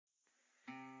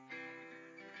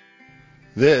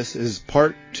This is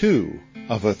part 2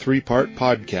 of a 3-part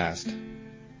podcast.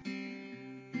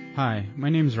 Hi, my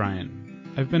name's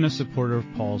Ryan. I've been a supporter of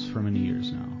Paul's for many years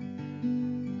now.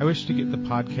 I wish to get the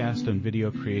podcast and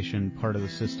video creation part of the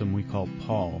system we call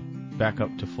Paul back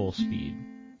up to full speed.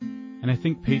 And I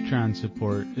think Patreon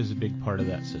support is a big part of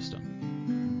that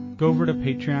system. Go over to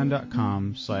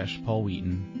patreon.com/Paul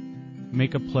Wheaton.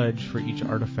 Make a pledge for each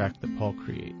artifact that Paul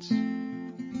creates.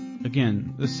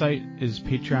 Again, the site is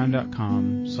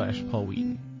patreon.com/Paul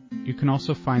Wheaton. You can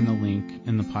also find the link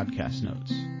in the podcast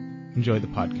notes. Enjoy the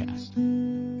podcast.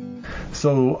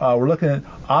 So we're looking at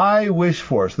I wish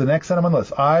for, so the next item on the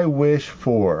list, I wish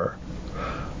for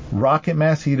rocket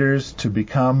mass heaters to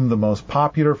become the most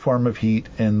popular form of heat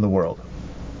in the world.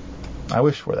 I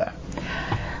wish for that.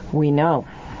 We know.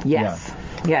 Yes.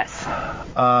 Yeah. Yes.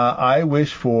 I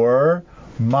wish for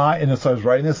and so I was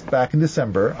writing this back in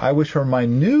December. I wish for my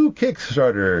new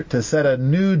Kickstarter to set a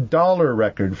new dollar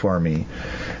record for me.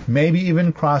 Maybe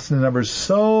even crossing the numbers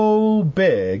so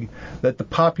big that the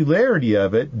popularity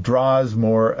of it draws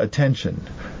more attention.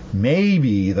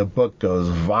 Maybe the book goes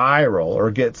viral or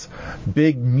gets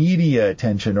big media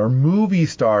attention or movie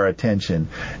star attention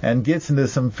and gets into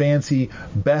some fancy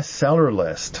bestseller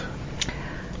list.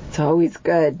 It's always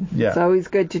good. Yeah. It's always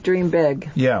good to dream big.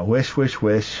 Yeah, wish, wish,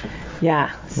 wish.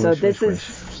 Yeah. So this is,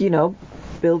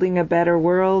 building a better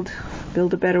world.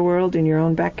 Build a better world in your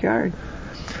own backyard.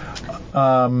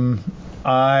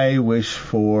 I wish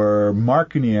for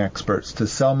marketing experts to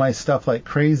sell my stuff like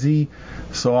crazy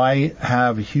so I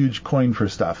have a huge coin for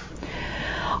stuff.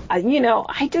 I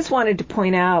just wanted to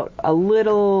point out a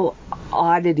little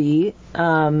oddity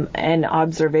and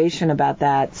observation about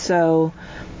that. So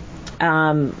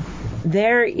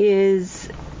there is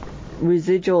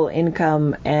residual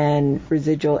income, and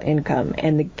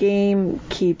the game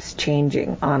keeps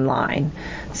changing online.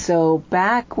 So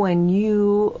back when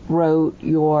you wrote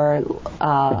your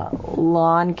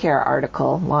lawn care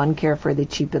article, Lawn Care for the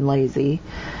Cheap and Lazy,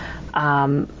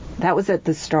 that was at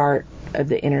the start of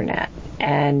the internet,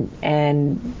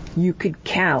 and you could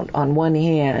count on one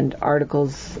hand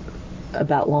articles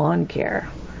about lawn care.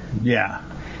 Yeah.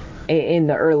 In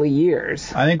the early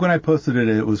years. I think when I posted it,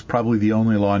 it was probably the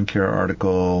only lawn care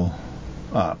article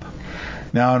up.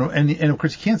 Now, and of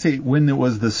course, you can't say when it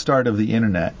was the start of the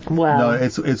internet. Well, no,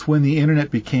 it's when the internet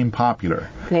became popular.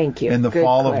 Thank you. In the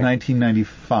fall of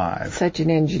 1995. Such an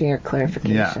engineer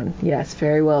clarification. Yeah. Yes,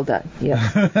 very well done.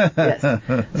 Yes. Yes.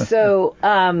 So,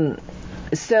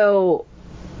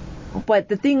 but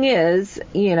the thing is,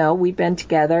 we've been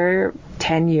together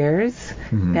 10 years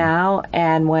now,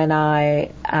 and when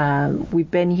we've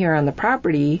been here on the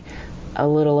property a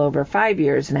little over 5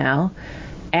 years now,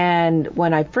 and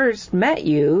when I first met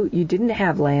you, you didn't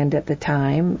have land at the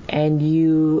time, and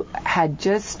you had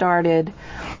just started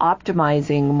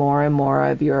optimizing more and more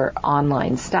of your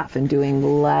online stuff and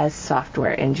doing less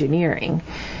software engineering.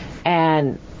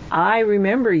 And I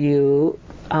remember you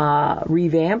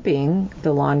revamping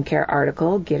the lawn care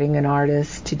article, getting an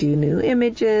artist to do new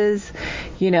images,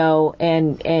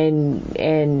 and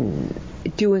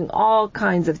doing all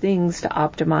kinds of things to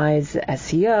optimize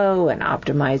SEO and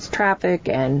optimize traffic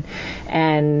and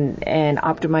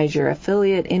optimize your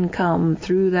affiliate income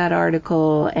through that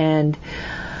article. And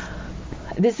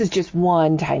this is just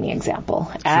one tiny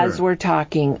example as we're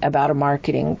talking about a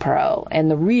marketing pro. And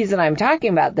the reason I'm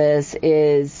talking about this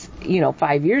is,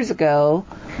 5 years ago,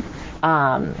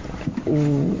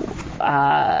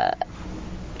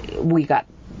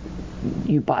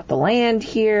 you bought the land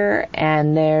here,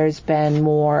 and there's been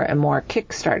more and more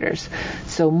Kickstarters.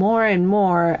 So more and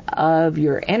more of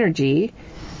your energy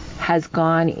has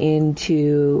gone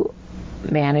into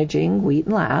managing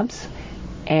Wheaton Labs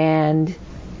and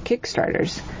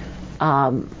Kickstarters.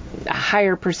 A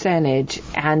higher percentage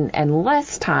and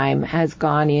less time has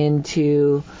gone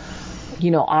into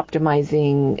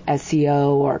optimizing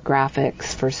SEO or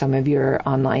graphics for some of your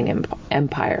online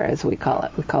empire, as we call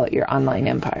it. We call it your online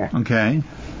empire. Okay.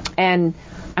 And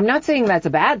I'm not saying that's a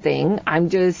bad thing.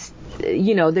 I'm just,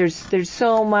 there's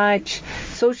so much.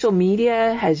 Social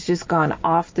media has just gone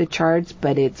off the charts,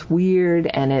 but it's weird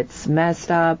and it's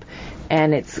messed up,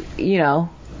 and it's, So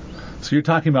you're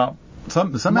talking about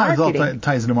somehow this all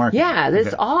ties into marketing. Yeah,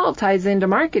 this all ties into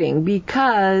marketing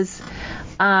because,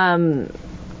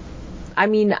 I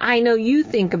know you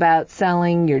think about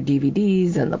selling your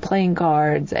DVDs and the playing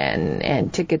cards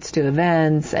and tickets to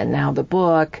events and now the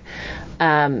book.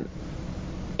 But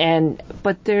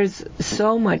there's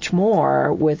so much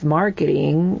more with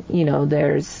marketing.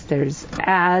 There's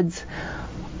ads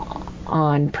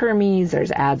on Permies,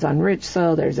 there's ads on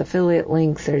Richso, there's affiliate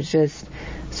links, there's just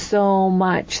so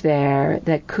much there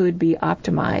that could be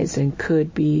optimized and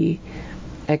could be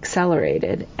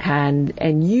accelerated. And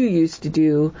you used to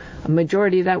do a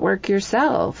majority of that work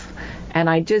yourself. And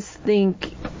I just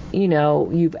think,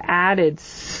 you've added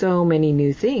so many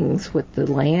new things with the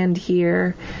land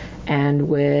here and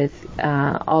with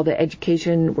all the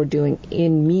education we're doing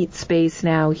in meat space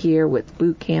now here with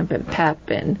boot camp and PEP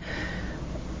and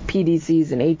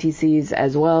PDCs and ATCs,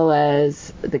 as well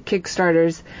as the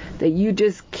Kickstarters, that you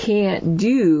just can't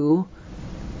do.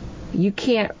 You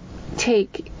can't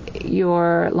take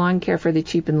your lawn care for the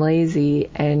cheap and lazy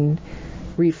and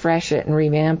refresh it and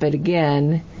revamp it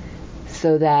again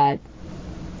so that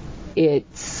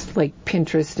it's like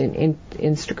Pinterest and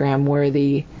Instagram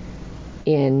worthy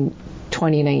in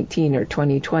 2019 or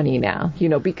 2020 now,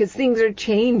 because things are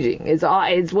changing is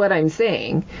what I'm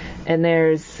saying. And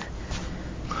there's...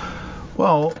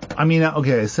 Well, I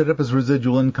set it up as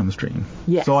residual income stream.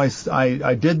 Yes. So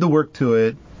I did the work to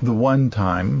it the one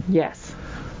time. Yes.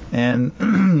 And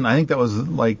I think that was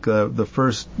like the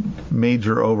first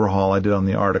major overhaul I did on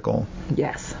the article.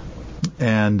 Yes.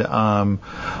 And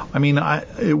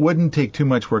it wouldn't take too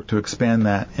much work to expand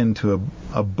that into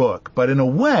a book. But in a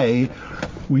way,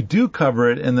 we do cover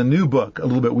it in the new book a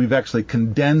little bit. We've actually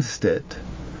condensed it,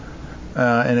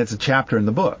 and it's a chapter in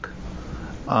the book.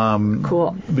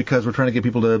 Cool. Because we're trying to get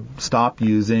people to stop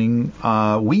using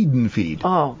weed and feed.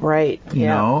 Oh, right. You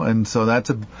know, and so that's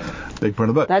a big part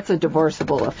of the book. That's a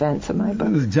divorceable offense in my book.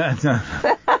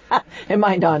 In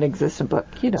my non-existent book,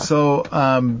 So,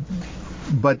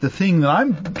 but the thing that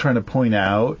I'm trying to point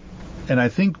out, and I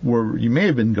think where you may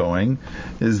have been going,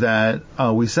 is that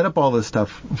we set up all this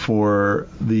stuff with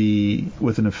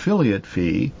an affiliate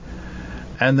fee,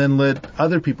 and then let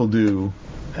other people do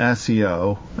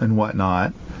SEO and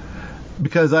whatnot,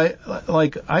 because I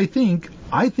think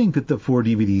that the 4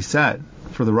 DVD set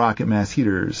for the Rocket Mass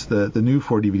Heaters, the new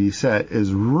 4 DVD set,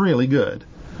 is really good.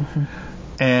 Mm-hmm.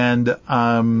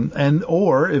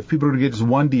 Or if people are going to get just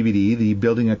one DVD, the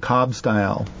Building a Cobb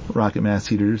style Rocket Mass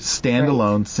Heater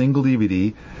standalone single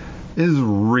DVD is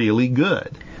really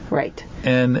good. Right.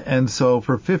 And so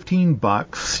for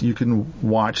 $15 you can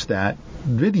watch that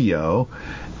video.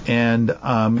 And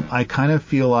I kind of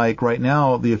feel like right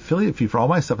now the affiliate fee for all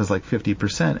my stuff is like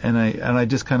 50%, and I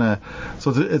just kind of,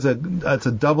 so it's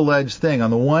a double-edged thing. On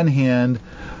the one hand,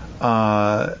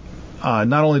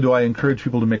 not only do I encourage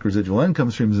people to make residual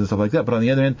income streams and stuff like that, but on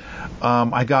the other hand,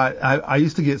 I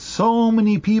used to get so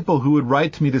many people who would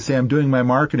write to me to say I'm doing my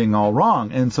marketing all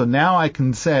wrong, and so now I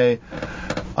can say,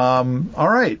 all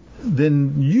right,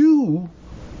 then you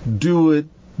do it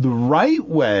the right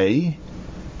way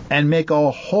and make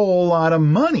a whole lot of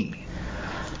money.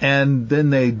 And then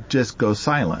they just go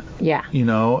silent. Yeah.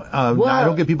 I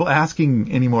don't get people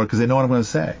asking anymore because they know what I'm going to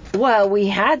say. Well, we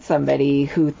had somebody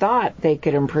who thought they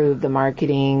could improve the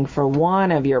marketing for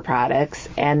one of your products,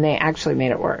 and they actually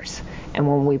made it worse. And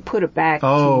when we put it back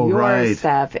to your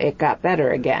stuff, it got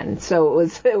better again. So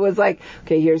it was like,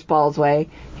 okay, here's Paul's way.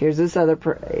 Here's this other,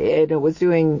 it was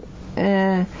doing,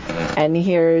 and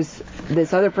here's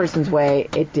this other person's way.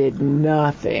 It did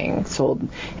nothing. Sold,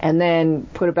 and then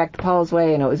put it back to Paul's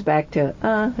way, and it was back to,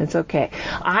 it's okay.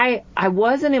 I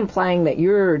wasn't implying that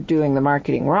you're doing the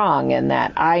marketing wrong and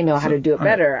that I know how to do it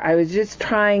better. I was just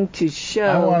trying to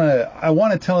show. I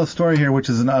want to tell a story here, which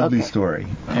is an ugly story.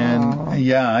 And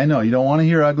yeah, I know you don't want to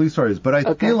hear ugly stories, but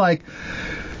I feel like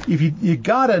if you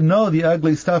gotta know the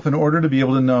ugly stuff in order to be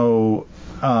able to know,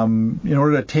 in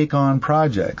order to take on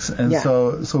projects. And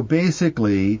so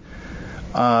basically,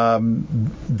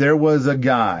 there was a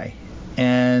guy,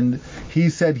 and he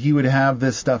said he would have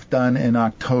this stuff done in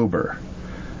October.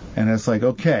 And it's like,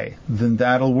 okay, then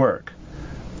that'll work.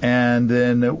 And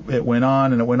then it went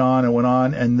on, and it went on, and went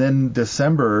on, and then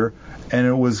December, and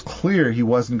it was clear he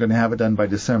wasn't going to have it done by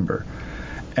December.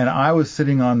 And I was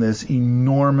sitting on this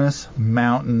enormous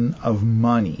mountain of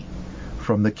money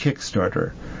from the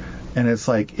Kickstarter. And it's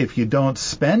like, if you don't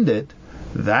spend it,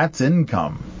 that's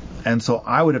income. And so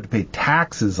I would have to pay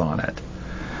taxes on it.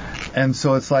 And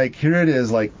so it's like, here it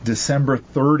is, like December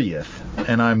 30th,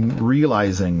 and I'm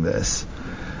realizing this.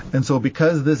 And so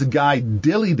because this guy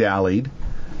dilly-dallied,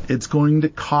 it's going to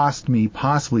cost me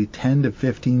possibly $10,000 to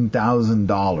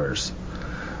 $15,000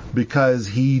 because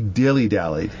he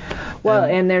dilly-dallied. Well,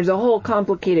 and there's a whole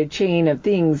complicated chain of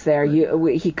things there.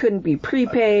 He couldn't be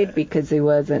prepaid because he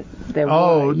wasn't. There's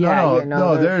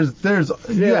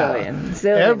zillion,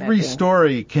 every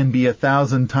story can be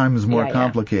 1,000 times more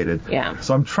complicated. Yeah.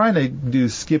 So I'm trying to do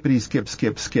skippity skip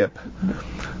skip skip.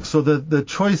 So the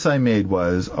choice I made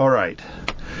was, all right.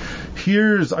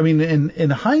 In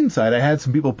hindsight, I had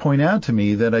some people point out to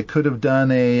me that I could have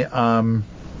done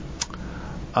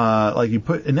like you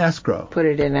put in escrow. Put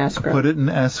it in escrow. Put it in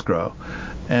escrow.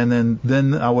 And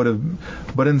then I would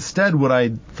have, but instead what I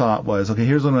thought was, okay,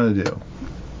 here's what I'm going to do.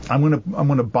 I'm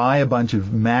going to buy a bunch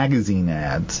of magazine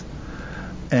ads,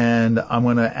 and I'm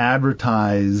going to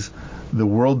advertise the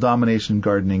World Domination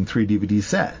Gardening 3 DVD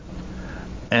set.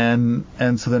 And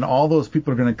so then all those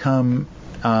people are going to come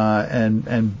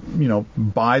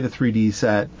and buy the 3D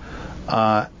set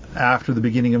after the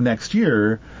beginning of next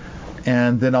year,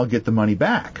 and then I'll get the money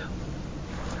back.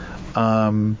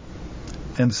 And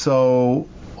so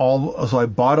I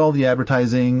bought all the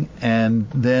advertising, and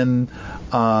then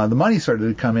the money started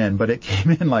to come in, but it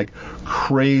came in like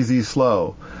crazy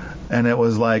slow. And it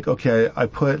was like, okay, I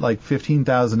put like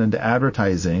 $15,000 into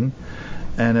advertising,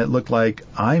 and it looked like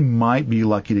I might be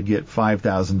lucky to get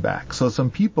 $5,000 back. So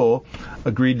some people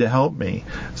agreed to help me.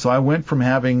 So I went from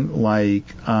having like,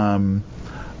 I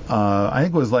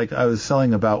think it was like I was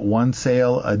selling about one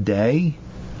sale a day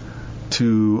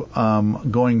to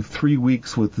going 3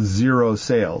 weeks with 0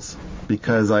 sales,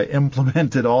 because I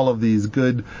implemented all of these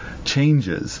good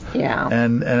changes. Yeah.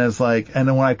 And it's like, and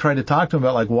then when I tried to talk to them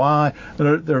about like why,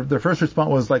 their first response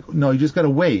was like, no, you just got to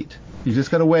wait. You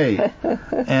just got to wait.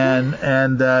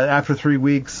 and after 3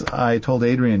 weeks, I told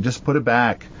Adrian, just put it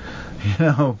back.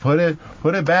 Put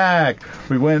it back.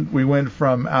 We went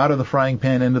from out of the frying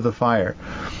pan into the fire.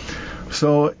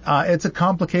 So it's a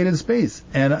complicated space,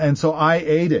 and so I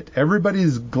ate it.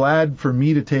 Everybody's glad for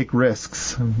me to take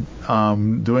risks,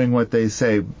 doing what they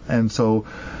say, and so.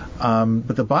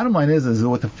 But the bottom line is that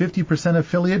with a 50%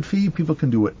 affiliate fee, people can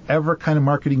do whatever kind of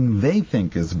marketing they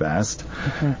think is best,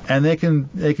 and they can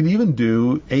even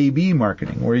do A/B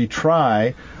marketing, where you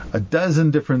try a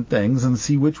dozen different things and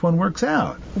see which one works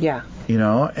out. Yeah.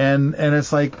 And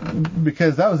it's like,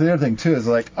 because that was the other thing too, is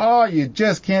like, oh, you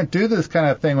just can't do this kind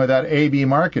of thing without A/B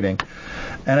marketing.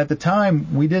 And at the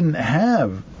time, we didn't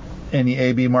have any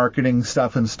A/B marketing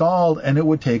stuff installed, and it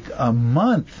would take a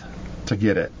month to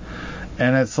get it.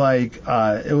 And it's like,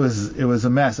 it was a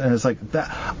mess. And it's like,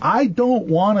 I don't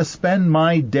want to spend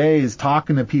my days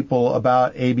talking to people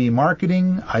about A/B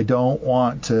marketing. I don't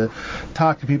want to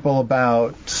talk to people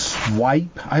about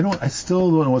swipe. I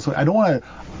still don't know what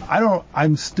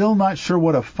I'm still not sure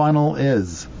what a funnel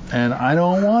is. And I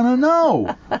don't want to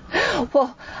know.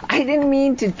 Well, I didn't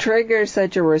mean to trigger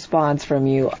such a response from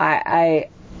you. I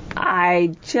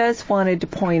just wanted to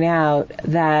point out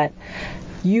that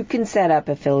you can set up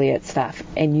affiliate stuff,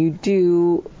 and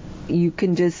you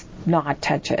can just not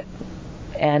touch it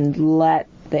and let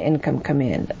the income come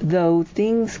in, though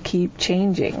things keep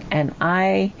changing. And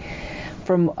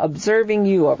from observing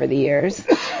you over the years,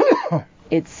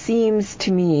 it seems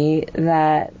to me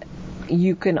that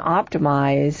you can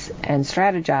optimize and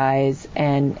strategize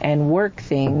and work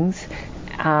things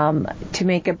to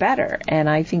make it better. And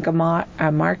I think a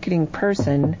marketing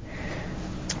person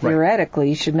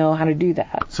theoretically should know how to do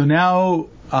that. So now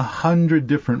 100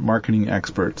 different marketing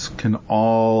experts can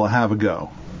all have a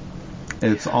go.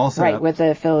 It's all set up. With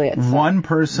the affiliates. One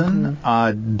person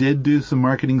did do some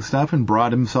marketing stuff and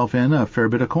brought himself in a fair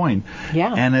bit of coin.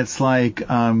 Yeah. And it's like,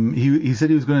 he said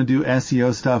he was going to do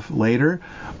SEO stuff later,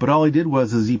 but all he did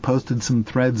was he posted some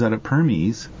threads out at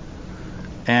Permies,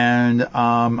 and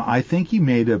I think he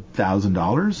made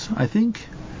 $1,000, I think.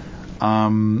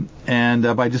 And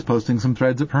by just posting some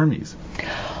threads at Permies.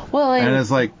 Well, and it's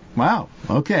like, wow,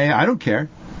 okay, I don't care.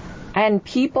 And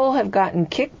people have gotten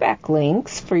kickback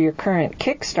links for your current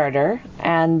Kickstarter,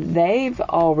 and they've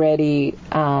already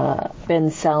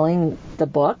been selling the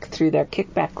book through their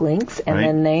kickback links, and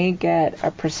then they get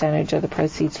a percentage of the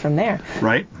proceeds from there.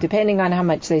 Right. Depending on how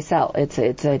much they sell. It's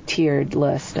a tiered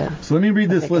list. So let me read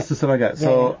this list of stuff I got.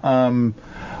 So,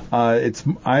 it's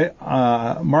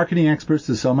marketing experts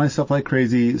to sell my stuff like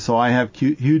crazy, so I have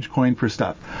huge coin for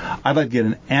stuff. I'd like to get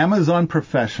an Amazon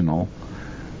professional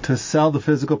to sell the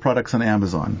physical products on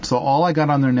Amazon. So all I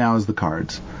got on there now is the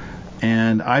cards.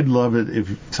 And I'd love it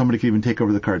if somebody could even take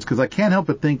over the cards, because I can't help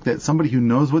but think that somebody who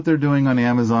knows what they're doing on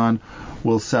Amazon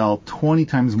will sell 20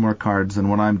 times more cards than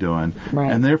what I'm doing.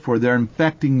 Right. And therefore they're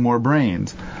infecting more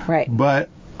brains. Right. But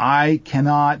I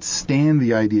cannot stand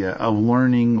the idea of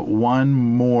learning one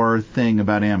more thing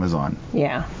about Amazon.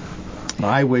 Yeah.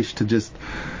 I wish to just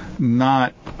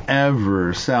not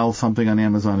ever sell something on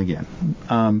Amazon again.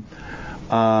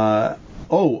 I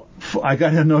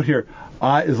got a note here.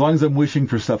 As long as I'm wishing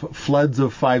for stuff, floods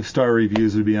of 5-star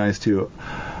reviews would be nice too.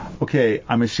 Okay,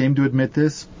 I'm ashamed to admit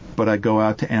this, but I go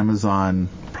out to Amazon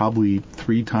probably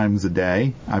 3 times a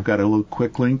day. I've got a little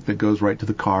quick link that goes right to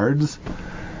the cards.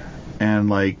 And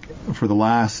for the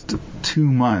last 2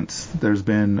 months, there's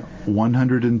been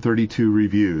 132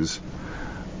 reviews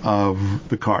of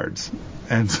the cards.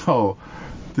 And so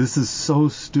this is so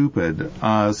stupid.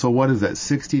 So what is that?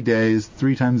 60 days,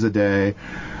 3 times a day.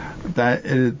 That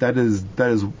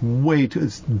is way too.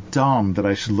 It's dumb that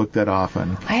I should look that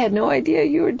often. I had no idea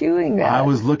you were doing that. I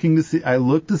was looking to see. I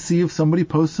looked to see if somebody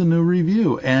posts a new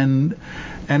review, and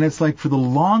it's like for the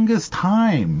longest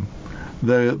time,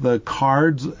 the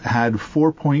cards had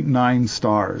 4.9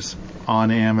 stars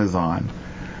on Amazon,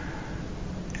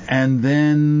 and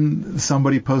then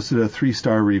somebody posted a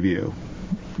 3-star review.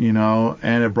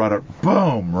 And it brought it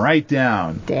boom right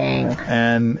down. Dang.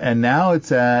 And now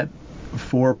it's at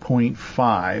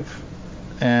 4.5,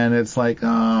 and it's like,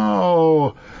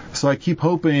 oh. So I keep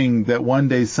hoping that one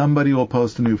day somebody will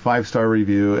post a new 5-star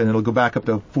review and it'll go back up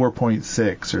to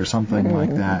 4.6 or something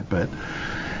like that. But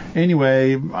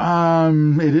anyway,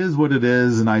 it is what it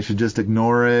is, and I should just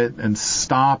ignore it and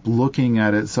stop looking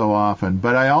at it so often.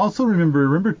 But I also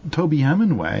remember Toby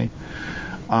Hemingway.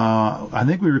 I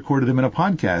think we recorded him in a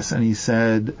podcast, and he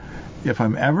said, if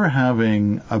I'm ever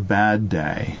having a bad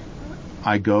day,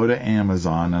 I go to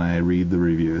Amazon and I read the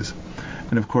reviews.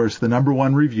 And of course, the number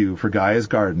one review for Gaia's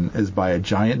Garden is by a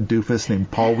giant doofus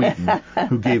named Paul Wheaton,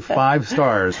 who gave 5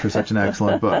 stars for such an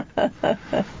excellent book.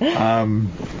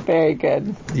 Very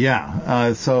good.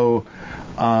 Yeah.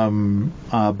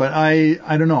 But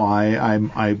I don't know.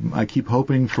 I keep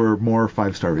hoping for more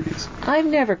 5-star reviews. I've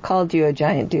never called you a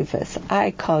giant doofus.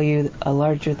 I call you a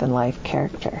larger-than-life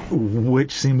character.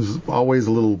 Which seems always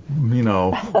a little,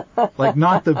 like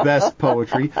not the best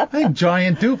poetry. I think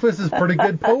giant doofus is pretty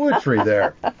good poetry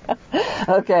there.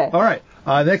 Okay. All right.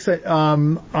 Next, in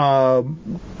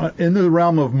the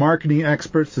realm of marketing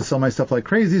experts to sell my stuff like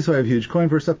crazy, so I have huge coin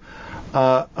for stuff.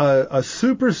 A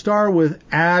superstar with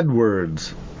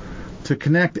AdWords to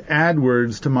connect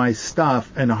AdWords to my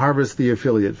stuff and harvest the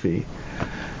affiliate fee.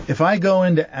 If I go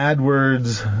into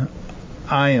AdWords,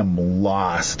 I am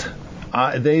lost.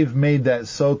 They've made that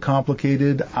so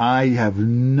complicated, I have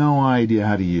no idea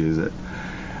how to use it.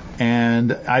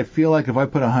 And I feel like if I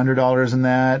put $100 in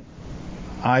that,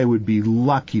 I would be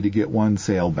lucky to get one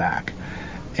sale back.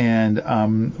 And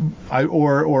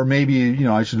or maybe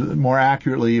I should more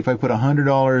accurately, if I put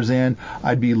 $100 in,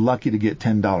 I'd be lucky to get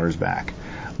 $10 back.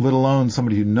 Let alone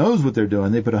somebody who knows what they're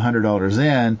doing. They put $100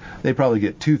 in, they probably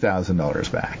get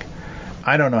 $2,000 back.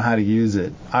 I don't know how to use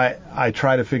it. I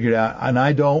try to figure it out, and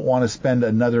I don't want to spend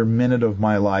another minute of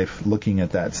my life looking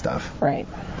at that stuff. Right.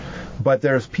 But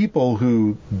there's people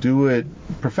who do it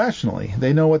professionally.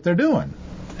 They know what they're doing.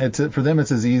 For them,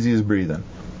 it's as easy as breathing.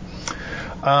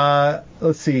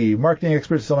 Let's see. Marketing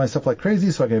experts sell my stuff like crazy,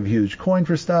 so I can have a huge coin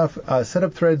for stuff. Set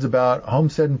up threads about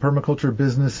homestead and permaculture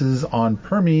businesses on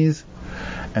Permies,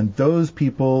 and those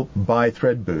people buy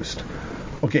Thread Boost.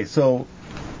 Okay, so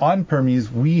on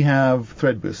Permies, we have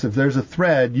Thread Boost. If there's a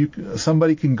thread,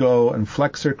 somebody can go and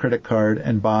flex their credit card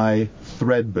and buy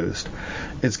Thread Boost.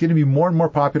 It's going to be more and more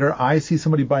popular. I see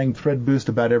somebody buying Thread Boost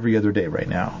about every other day right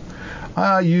now.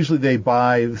 Usually they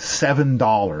buy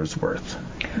 $7 worth.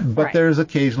 But right. There's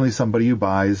occasionally somebody who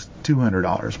buys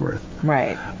 $200 worth.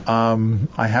 Right.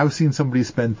 I have seen somebody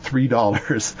spend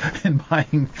 $3 in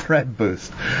buying Thread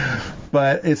Boost.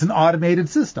 But it's an automated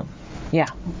system. Yeah.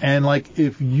 And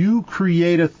if you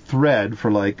create a thread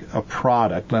for a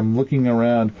product, I'm looking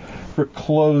around for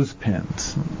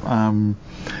clothespins.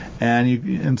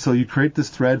 And so you create this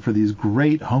thread for these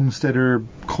great homesteader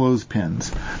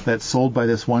clothespins that's sold by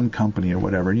this one company or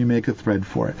whatever, and you make a thread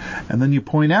for it. And then you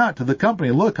point out to the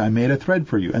company, look, I made a thread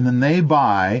for you. And then they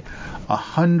buy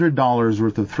 $100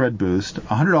 worth of Thread Boost,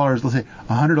 $100, let's say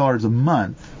 $100 a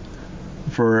month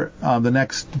for the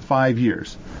next 5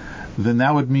 years. Then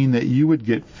that would mean that you would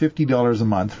get $50 a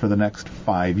month for the next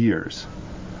 5 years.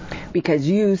 Because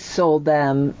you sold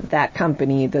them, that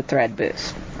company, the Thread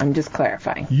Boost. I'm just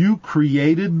clarifying. You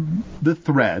created the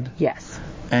thread. Yes.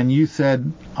 And you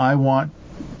said, I want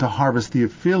to harvest the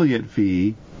affiliate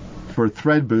fee for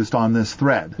Thread Boost on this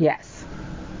thread. Yes.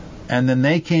 And then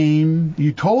they came,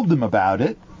 you told them about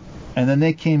it, and then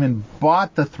they came and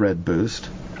bought the Thread Boost.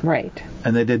 Right.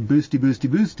 And they did boosty, boosty,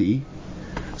 boosty.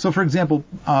 So, for example,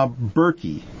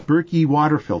 Berkey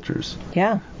water filters.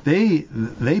 Yeah. They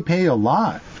pay a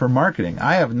lot for marketing.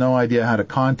 I have no idea how to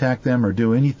contact them or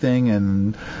do anything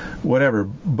and whatever.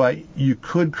 But you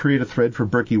could create a thread for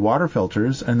Berkey water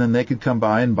filters, and then they could come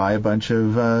by and buy a bunch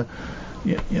of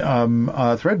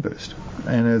Thread Boost.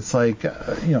 And it's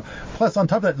plus on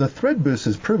top of that, the Thread Boost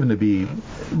has proven to be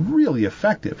really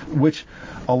effective, which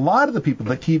a lot of the people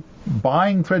that keep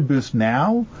buying Thread Boost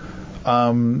now,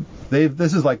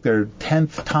 this is like their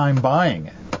 10th time buying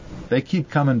it. They keep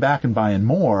coming back and buying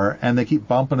more, and they keep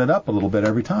bumping it up a little bit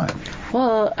every time.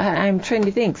 Well, I'm trying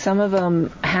to think. Some of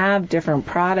them have different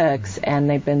products, and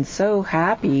they've been so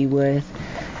happy with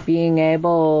being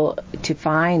able to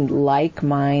find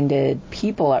like-minded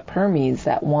people at Permies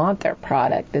that want their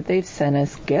product, that they've sent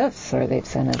us gifts, or they've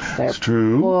sent us their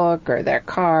book or their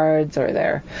cards or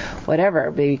their whatever,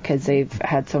 because they've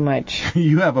had so much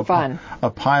You have fun.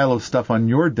 A pile of stuff on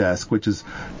your desk, which is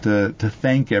to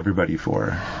thank everybody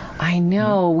for. I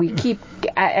know. We keep,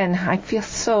 and I feel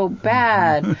so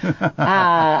bad.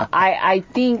 I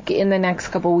think in the next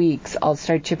couple weeks, I'll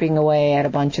start chipping away at a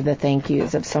bunch of the thank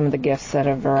yous of some of the gifts that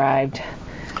have arrived.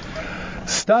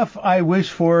 Stuff I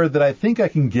wish for that I think I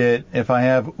can get if I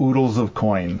have oodles of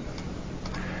coin.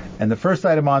 And the first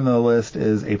item on the list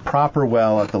is a proper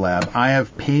well at the lab. I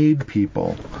have paid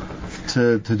people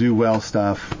to do well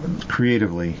stuff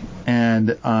creatively.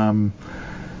 And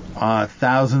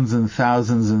thousands and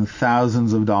thousands and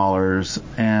thousands of dollars,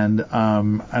 and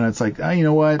it's like, you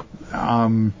know what,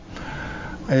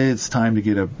 it's time to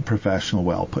get a professional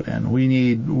well put in. We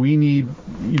need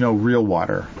real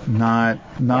water, not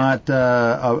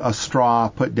a straw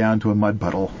put down to a mud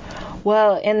puddle.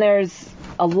 Well, and there's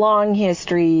a long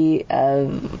history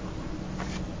of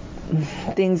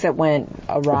things that went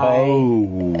awry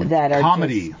that are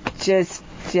comedy. Just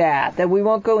that we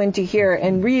won't go into here,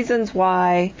 and reasons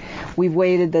why we've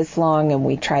waited this long and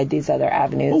we tried these other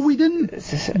avenues. Well, we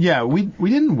didn't. Yeah, we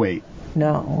didn't wait.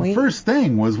 No. First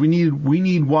thing was we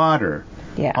need water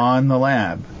on the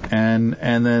lab, and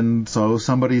then so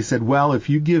somebody said, well, if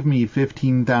you give me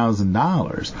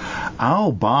 $15,000,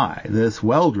 I'll buy this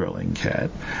well drilling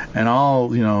kit,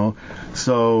 and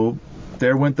so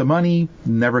there went the money.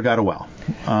 Never got a well.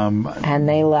 And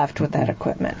they left with that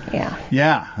equipment.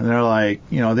 Yeah, and they're like,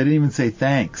 they didn't even say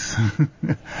thanks.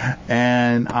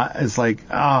 And it's like,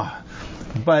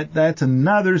 but that's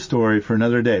another story for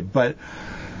another day. But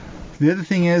the other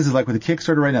thing is like with the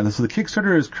Kickstarter right now. So the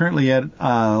Kickstarter is currently at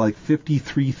like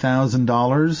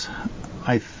 $53,000.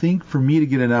 I think for me to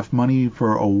get enough money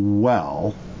for a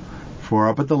well for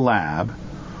up at the lab,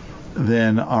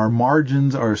 then our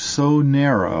margins are so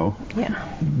narrow.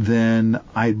 Then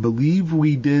I believe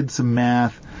we did some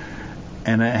math,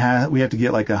 and we have to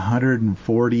get like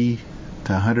 $140,000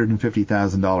 to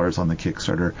 $150,000 on the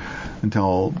Kickstarter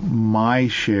until my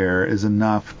share is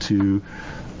enough to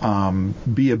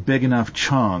be a big enough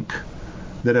chunk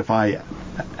that if I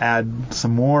add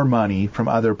some more money from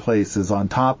other places on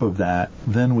top of that,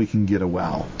 then we can get a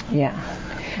well.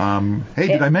 Hey,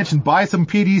 did I mention buy some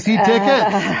PDC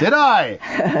tickets? Did I?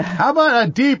 How about a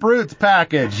Deep Roots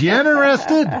package? You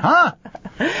interested? Huh?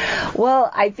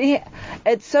 Well, I think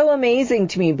it's so amazing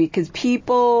to me because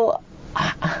people in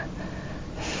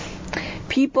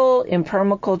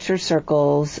permaculture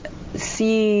circles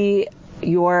see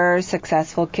your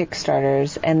successful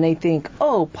Kickstarters and they think,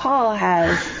 oh, Paul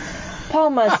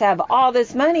must have all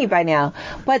this money by now.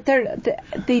 But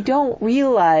they don't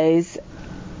realize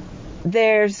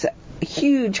there's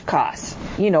huge costs.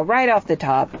 Right off the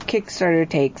top, Kickstarter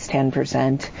takes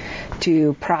 10%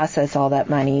 to process all that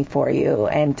money for you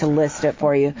and to list it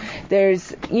for you. There's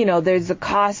the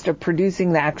cost of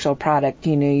producing the actual product.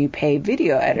 You pay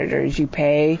video editors, you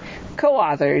pay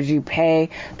co-authors,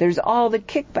 there's all the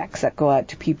kickbacks that go out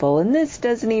to people, and this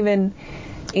doesn't even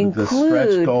include the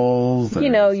stretch goals.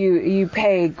 You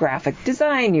pay graphic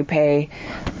design, you pay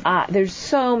there's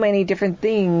so many different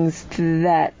things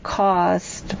that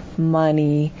cost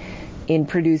money in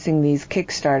producing these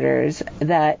Kickstarters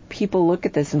that people look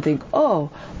at this and think, oh,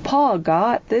 Paul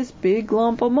got this big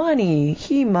lump of money.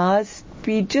 He must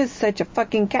be just such a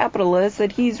fucking capitalist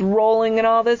that he's rolling in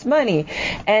all this money.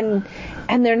 And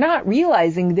they're not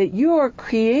realizing that you're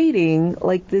creating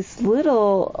like this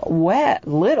large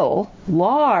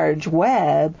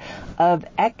web of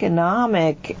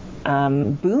economic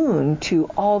boon to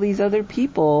all these other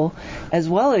people as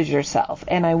well as yourself.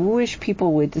 And I wish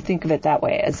people would think of it that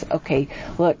way as, okay,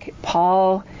 look,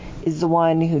 Paul is the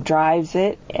one who drives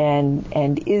it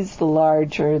and is the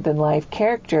larger than life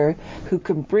character who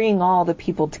can bring all the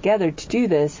people together to do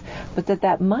this, but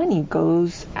that money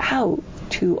goes out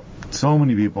to so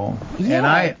many people. Yeah, and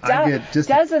I get just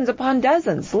dozens upon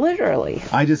dozens, literally.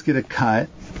 I just get a cut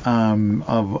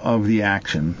of the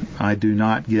action. I do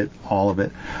not get all of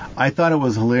it. I thought it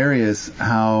was hilarious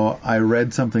how I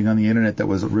read something on the internet that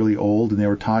was really old, and they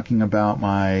were talking about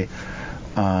my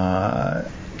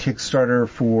Kickstarter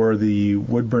for the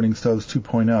wood burning stoves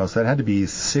 2.0. So that had to be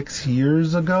 6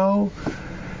 years ago.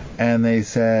 And they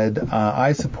said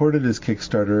I supported his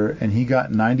Kickstarter, and he got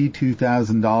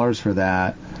 $92,000 for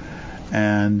that.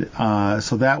 And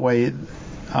so that way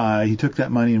he took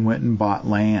that money and went and bought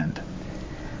land.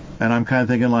 And I'm kind of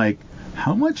thinking like,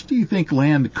 how much do you think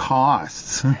land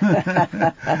costs?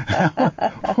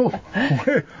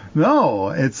 No,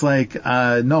 it's like,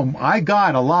 no, I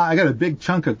got a big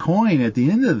chunk of coin at the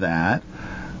end of that,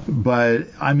 but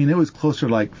I mean, it was closer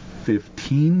to like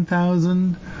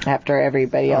 15,000 after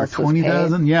everybody else was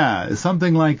 20,000, yeah,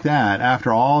 something like that.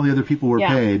 After all the other people were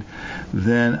paid,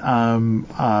 then,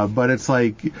 but it's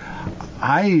like,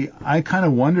 I kind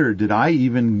of wonder, did I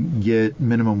even get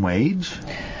minimum wage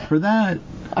for that?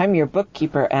 I'm your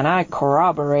bookkeeper, and I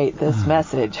corroborate this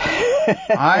message.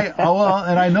 And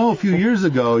I know a few years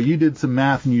ago you did some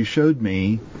math and you showed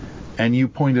me. And you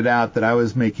pointed out that I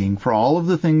was making, for all of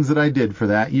the things that I did for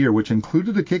that year, which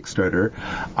included a Kickstarter,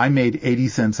 I made 80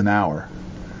 cents an hour.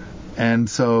 And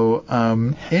so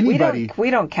anybody...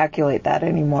 We don't calculate that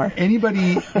anymore.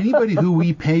 Anybody who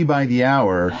we pay by the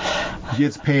hour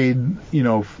gets paid,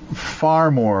 far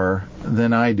more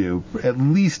than I do, at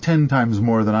least 10 times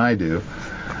more than I do.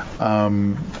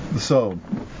 So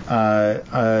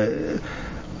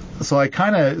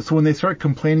when they start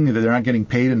complaining that they're not getting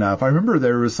paid enough, I remember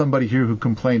there was somebody here who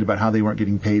complained about how they weren't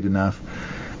getting paid enough.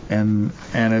 And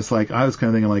it's like, I was kind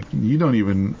of thinking like, you don't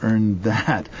even earn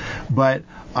that.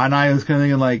 And I was kind of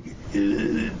thinking like,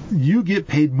 you get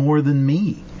paid more than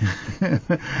me.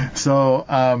 So,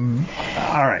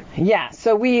 all right. Yeah.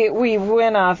 So we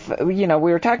went off, we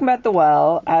were talking about the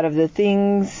well, out of the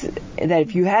things that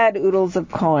if you had oodles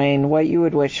of coin, what you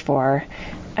would wish for.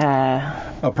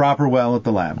 A proper well at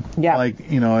the lab. Yeah.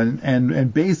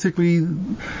 And basically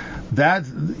that,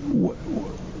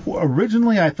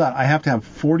 originally I thought I have to have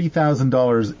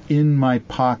 $40,000 in my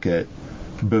pocket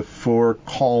before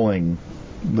calling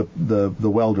the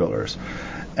well drillers.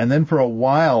 And then for a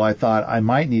while I thought I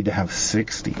might need to have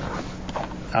 60.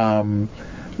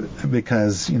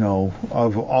 Because,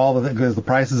 of all the things, because the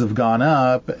prices have gone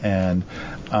up and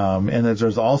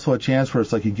there's also a chance where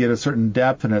it's like you get a certain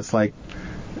depth and it's like,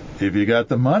 if you got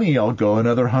the money, I'll go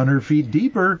another 100 feet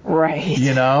deeper. Right.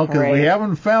 Because we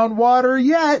haven't found water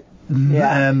yet.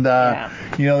 Yeah. And,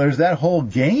 there's that whole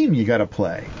game you got to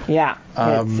play. Yeah.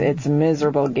 It's a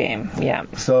miserable game. Yeah.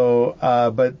 So,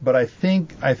 but I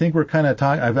think we're kind of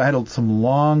talking, I've had some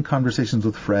long conversations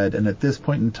with Fred, and at this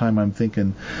point in time, I'm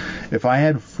thinking if I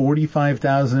had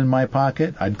 45,000 in my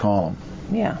pocket, I'd call him.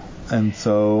 Yeah. And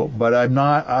so, but I'm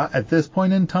not, at this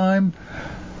point in time,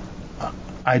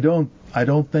 I don't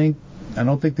think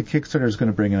the Kickstarter is going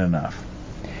to bring in enough.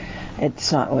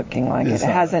 It's not looking like it. It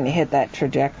hasn't hit that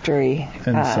trajectory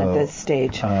at this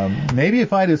stage. Maybe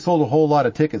if I'd have sold a whole lot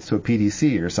of tickets to a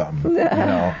PDC or something,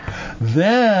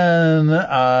 then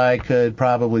I could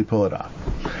probably pull it off.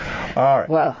 All right.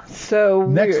 Well, so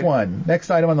next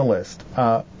item on the list.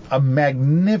 A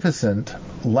magnificent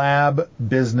lab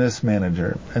business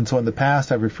manager. And so in the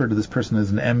past, I've referred to this person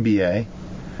as an MBA.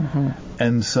 Mm-hmm.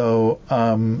 And so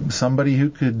somebody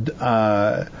who could,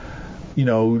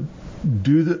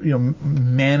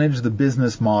 manage the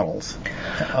business models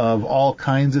of all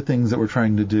kinds of things that we're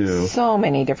trying to do. So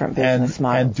many different business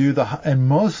models. And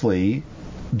mostly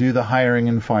do the hiring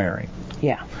and firing.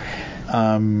 Yeah.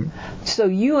 So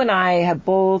you and I have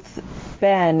both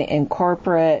been in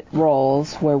corporate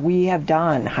roles where we have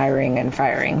done hiring and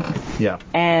firing. Yeah.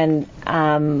 And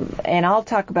I'll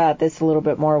talk about this a little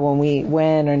bit more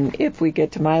when and if we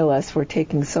get to my list. We're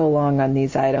taking so long on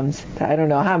these items. I don't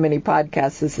know how many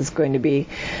podcasts this is going to be,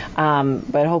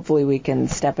 but hopefully we can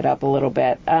step it up a little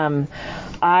bit.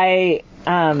 I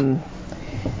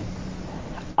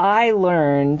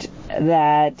learned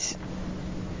that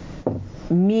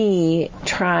me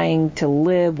trying to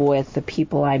live with the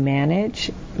people I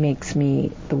manage makes me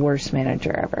the worst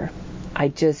manager ever.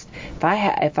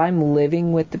 If I'm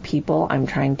living with the people I'm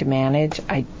trying to manage,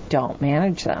 I don't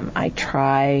manage them. I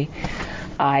try.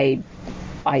 I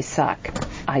suck.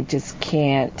 I just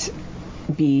can't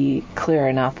be clear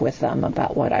enough with them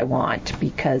about what I want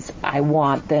because I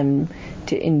want them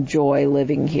to enjoy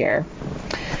living here.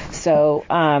 So,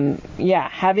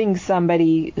 having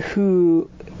somebody who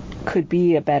could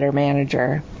be a better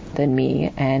manager than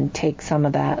me and take some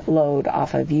of that load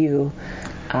off of you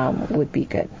would be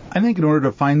good. I think in order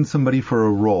to find somebody for a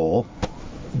role,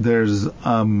 there's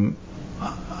a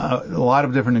lot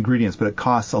of different ingredients, but it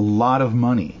costs a lot of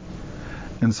money.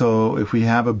 And so if we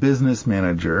have a business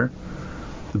manager,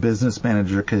 the business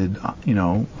manager could,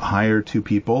 hire 2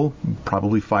 people,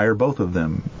 probably fire both of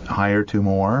them, hire 2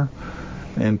 more,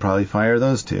 and probably fire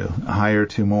those 2, hire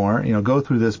 2 more, go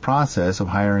through this process of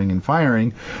hiring and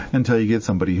firing until you get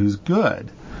somebody who's good.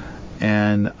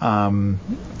 And then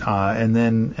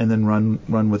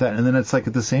run with that. And then it's like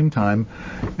at the same time,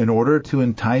 in order to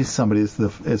entice somebody, it's the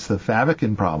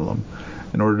Favakin problem.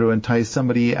 In order to entice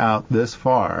somebody out this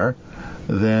far,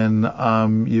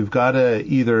 then you've got to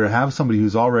either have somebody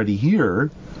who's already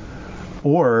here,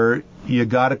 or you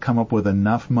got to come up with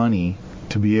enough money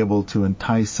to be able to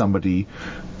entice somebody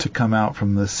to come out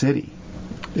from the city.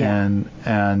 Yeah.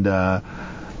 And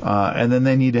then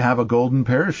they need to have a golden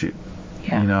parachute.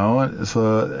 Yeah.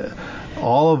 So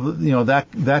all of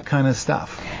that kind of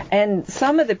stuff. And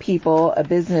some of the people a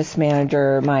business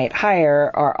manager might hire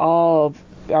are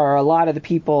a lot of the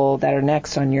people that are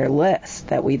next on your list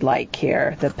that we'd like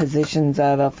here, the positions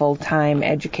of a full-time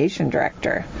education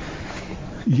director.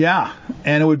 Yeah,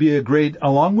 and it would be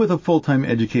along with a full-time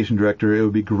education director, it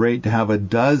would be great to have a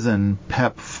dozen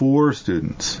PEP 4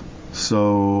 students.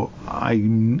 So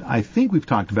I think we've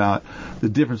talked about the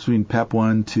difference between PEP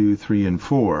 1, 2, 3, and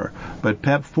 4. But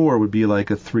PEP 4 would be like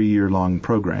a 3-year-long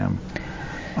program.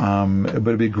 But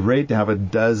it'd be great to have a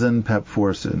dozen PEP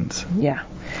 4 students. Yeah.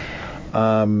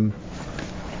 And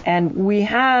we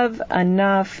have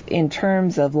enough in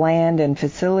terms of land and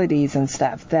facilities and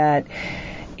stuff that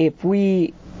if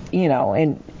we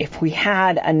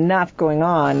had enough going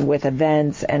on with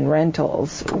events and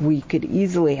rentals, we could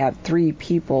easily have 3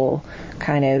 people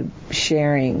kind of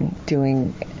sharing,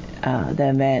 doing the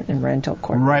event and rental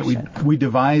coordination. Right. We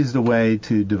devised a way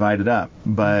to divide it up,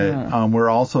 but we're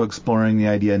also exploring the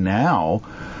idea now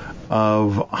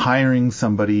of hiring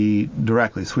somebody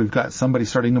directly. So we've got somebody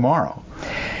starting tomorrow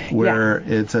where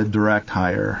it's a direct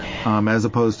hire as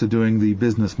opposed to doing the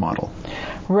business model.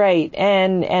 Right,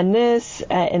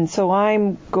 and so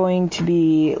I'm going to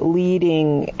be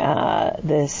leading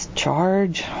this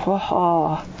charge.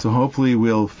 So hopefully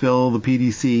we'll fill the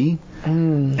PDC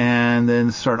and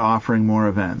then start offering more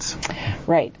events.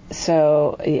 Right.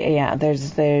 So yeah,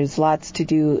 there's lots to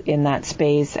do in that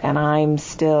space, and I'm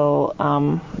still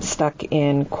stuck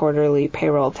in quarterly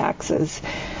payroll taxes.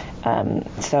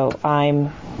 So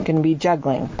I'm going to be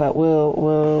juggling, but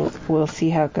we'll see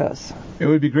how it goes. It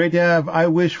would be great to have, I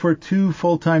wish for 2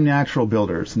 full-time natural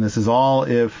builders, and this is all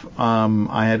if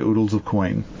I had oodles of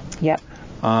coin. Yep.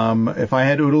 If I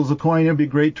had oodles of coin, it would be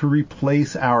great to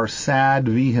replace our sad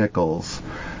vehicles.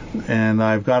 And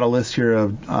I've got a list here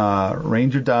of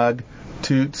Ranger Doug,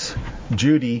 Toots,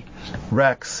 Judy,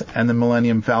 Rex, and the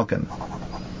Millennium Falcon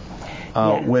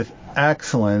with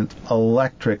excellent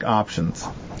electric options.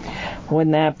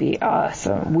 Wouldn't that be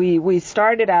awesome? We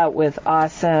started out with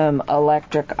awesome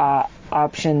electric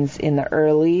options in the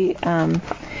early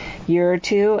year or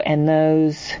two, and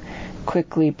those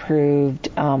quickly proved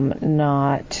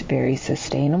not very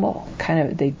sustainable.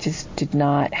 They just did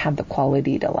not have the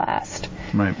quality to last.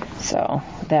 Right. So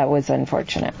that was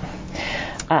unfortunate.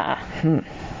 All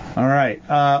right.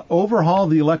 Overhaul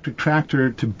the electric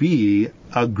tractor to be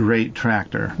a great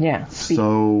tractor. Yeah.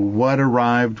 So what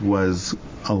arrived was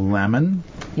a lemon.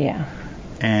 Yeah.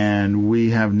 And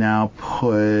we have now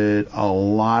put a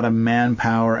lot of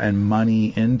manpower and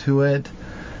money into it,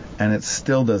 and it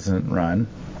still doesn't run.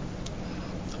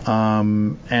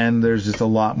 And there's just a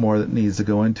lot more that needs to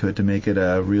go into it to make it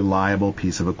a reliable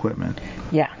piece of equipment.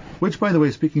 Yeah. Which, by the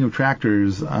way, speaking of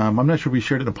tractors, I'm not sure we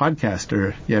shared it in a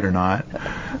podcast yet or not,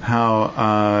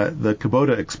 how the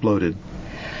Kubota exploded.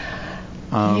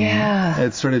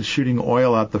 It started shooting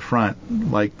oil out the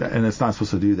front like that, and it's not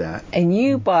supposed to do that. And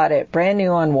you bought it brand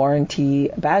new on warranty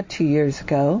about 2 years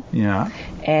ago. Yeah.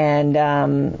 And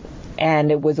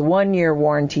it was a 1-year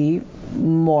warranty,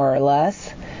 more or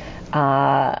less.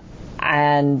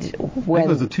 And when I think it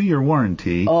was a 2-year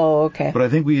warranty. Oh, okay. But I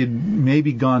think we had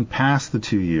maybe gone past the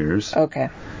 2 years. Okay.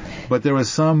 But there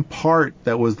was some part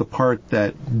that was the part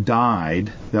that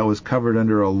died that was covered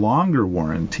under a longer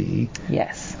warranty.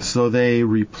 Yes. So they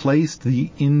replaced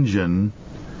the engine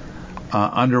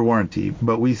under warranty,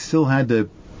 but we still had to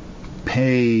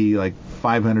pay like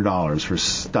 $500 for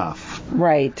stuff.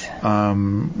 Right.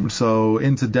 So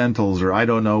incidentals, or I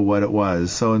don't know what it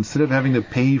was. So instead of having to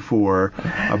pay for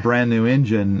a brand new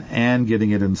engine and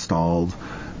getting it installed,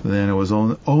 then it was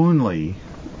only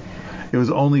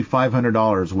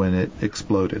 $500 when it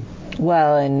exploded.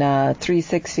 Well, and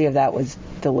 $360 of that was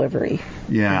delivery.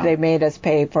 Yeah. They made us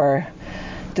pay for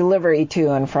delivery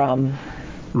to and from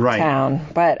town.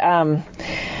 But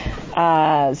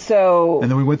so. And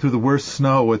then we went through the worst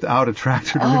snow without a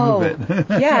tractor to remove it.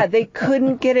 Yeah, they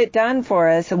couldn't get it done for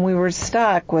us, and we were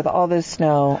stuck with all this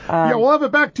snow. Yeah, we'll have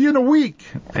it back to you in a week.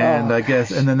 And I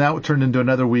guess, and then that turned into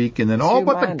another week, and then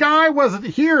the guy wasn't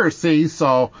here, see,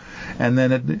 so, and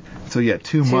then 2 months.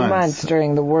 2 months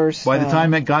during the worst. By the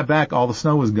time it got back, all the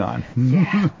snow was gone.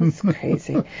 Yeah, it's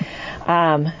crazy.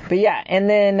 But yeah, and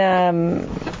then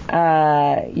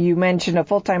you mentioned a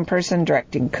full-time person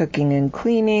directing cooking and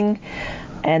cleaning.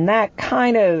 And that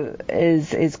kind of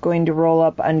is going to roll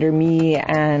up under me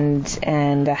and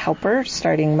a helper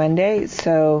starting Monday.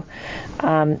 So,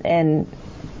 but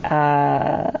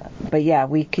yeah,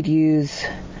 we could use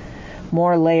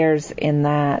more layers in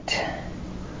that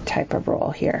type of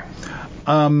role here.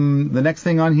 The next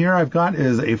thing on here I've got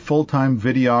is a full-time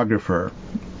videographer.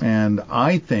 And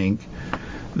I think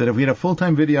that if we had a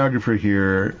full-time videographer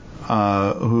here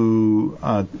who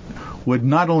would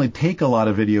not only take a lot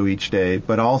of video each day,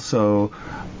 but also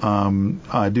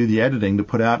do the editing to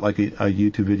put out like a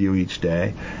YouTube video each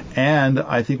day. And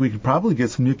I think we could probably get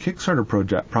some new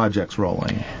Kickstarter projects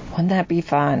rolling. Wouldn't that be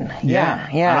fun? Yeah.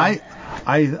 And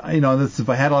I this if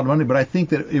I had a lot of money, but I think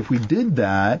that if we did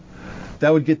that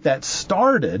would get that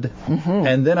started,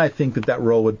 and then I think that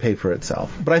role would pay for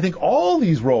itself. But I think all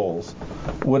these roles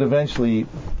would eventually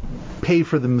pay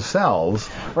for themselves.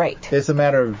 Right. It's a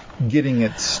matter of getting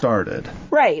it started.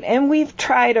 Right. And we've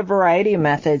tried a variety of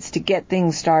methods to get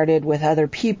things started with other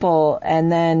people,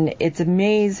 and then it's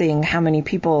amazing how many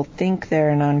people think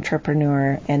they're an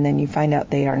entrepreneur, and then you find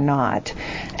out they are not.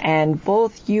 And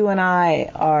both you and I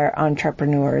are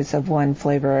entrepreneurs of one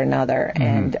flavor or another,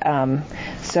 and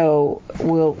so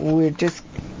we're just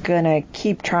gonna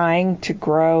keep trying to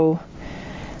grow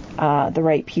the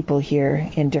right people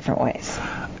here in different ways.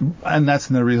 And that's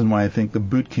the reason why I think the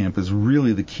boot camp is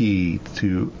really the key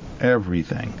to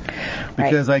everything.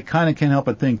 Because I kind of can't help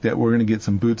but think that we're going to get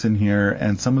some boots in here,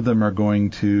 and some of them are going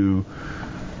to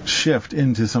shift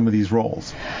into some of these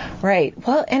roles. Right.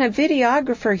 Well, and a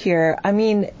videographer here, I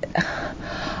mean,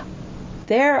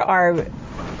 there are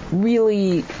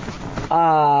really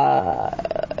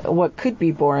what could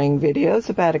be boring videos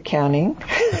about accounting.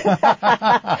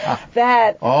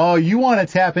 Oh, you want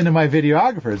to tap into my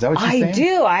videographer? Is that what you're saying? I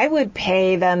do. I would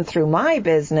pay them through my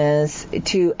business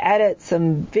to edit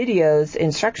some videos,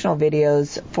 instructional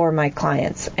videos for my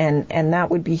clients, and that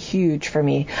would be huge for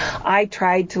me. I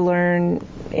tried to learn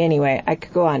anyway. I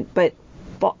could go on, but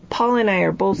Paul and I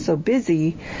are both so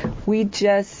busy, we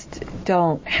just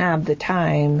don't have the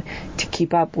time to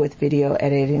keep up with video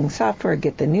editing software,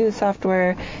 get the new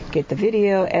software, get the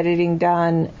video editing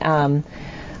done.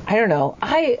 I don't know.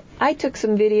 I took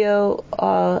some video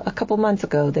a couple months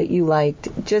ago that you liked,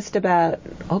 just about,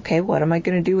 okay, what am I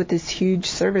going to do with this huge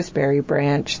serviceberry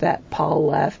branch that Paul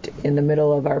left in the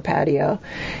middle of our patio?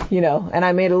 And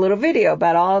I made a little video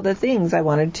about all the things I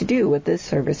wanted to do with this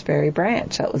serviceberry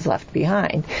branch that was left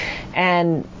behind.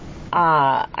 And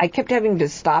I kept having to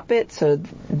stop it, so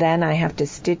then I have to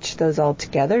stitch those all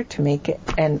together to make it,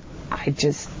 and I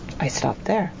stopped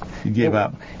there. You gave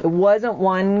up. It wasn't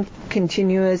one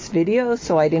continuous video,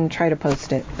 so I didn't try to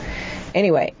post it.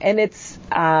 Anyway, and it's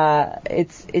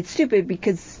stupid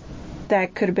because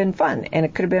that could have been fun, and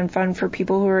it could have been fun for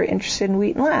people who are interested in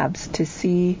Wheaton Labs to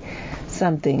see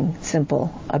something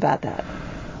simple about that.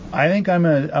 I think I'm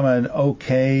a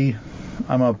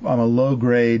low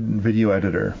grade video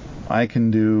editor. I can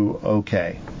do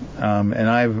okay, and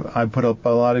I've put up a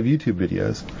lot of YouTube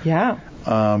videos. Yeah.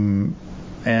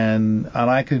 And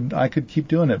I could keep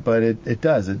doing it, but it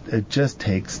just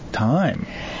takes time.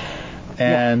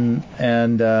 And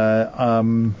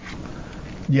I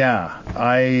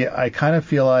kind of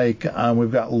feel like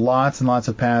we've got lots and lots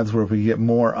of paths where if we get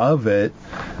more of it,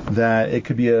 that it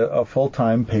could be a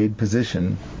full-time paid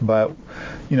position. But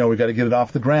we got to get it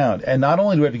off the ground. And not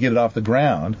only do we have to get it off the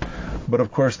ground, but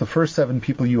of course the first 7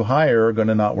 people you hire are going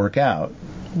to not work out.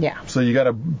 Yeah. So you got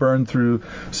to burn through.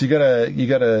 So you got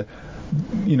to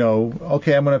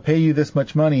okay, I'm going to pay you this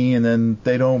much money, and then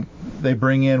they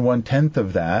bring in 1/10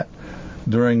 of that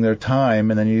during their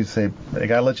time, and then you say, I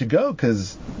got to let you go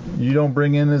because you don't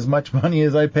bring in as much money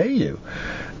as I pay you.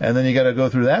 And then you got to go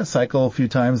through that cycle a few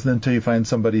times until you find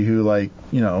somebody who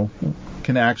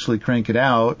can actually crank it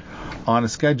out on a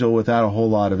schedule without a whole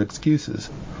lot of excuses.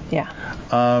 Yeah.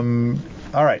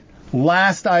 All right.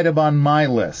 Last item on my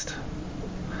list.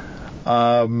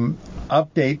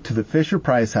 Update to the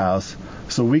Fisher-Price house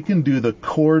so we can do the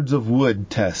cords of wood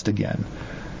test again.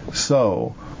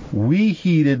 So we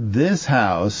heated this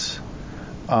house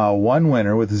one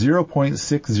winter with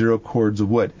 0.60 cords of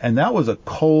wood, and that was a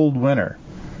cold winter.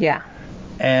 Yeah.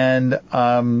 And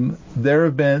there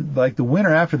have been, like the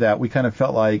winter after that, we kind of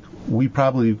felt like we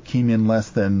probably came in less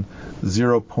than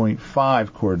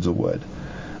 0.5 cords of wood.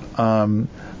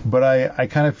 But I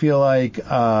kind of feel like,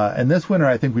 and this winter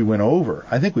I think we went over.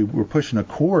 I think we were pushing a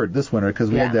cord this winter because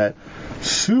we had that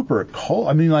super cold.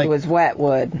 I mean, like, it was wet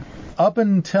wood. Up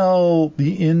until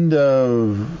the end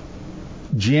of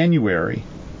January,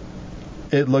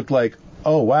 it looked like,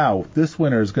 oh wow, this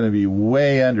winter is going to be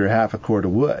way under half a cord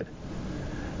of wood.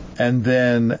 And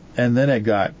then it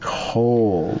got cold.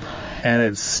 cold. And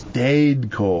it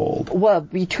stayed cold. Well,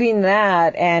 between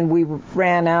that and we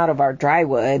ran out of our dry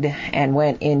wood and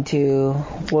went into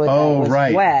wood that was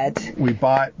wet. We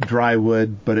bought dry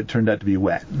wood, but it turned out to be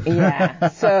wet. Yeah.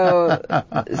 So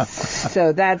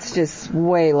that's just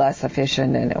way less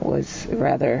efficient, and it was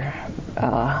rather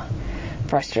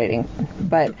frustrating.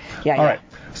 But yeah. All right.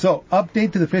 So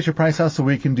update to the Fisher-Price house so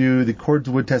we can do the cords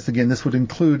of wood test again. This would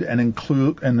include an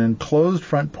enclosed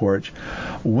front porch,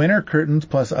 winter curtains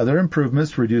plus other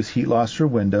improvements to reduce heat loss through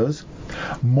windows,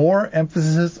 more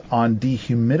emphasis on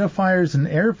dehumidifiers and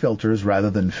air filters rather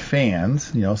than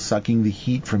fans, sucking the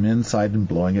heat from inside and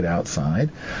blowing it outside,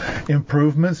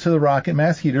 improvements to the rocket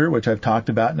mass heater, which I've talked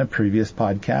about in a previous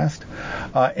podcast,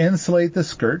 insulate the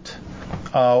skirt,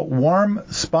 warm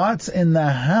spots in the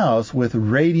house with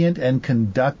radiant and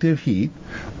conductive heat,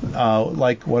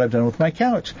 like what I've done with my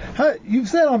couch. You've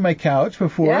sat on my couch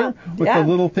before with the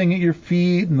little thing at your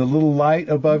feet and the little light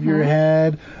above your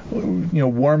head,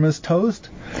 warm as toast.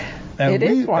 And it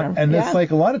is warm. And it's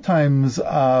like a lot of times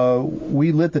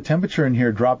we let the temperature in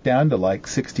here drop down to like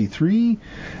 63,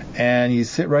 and you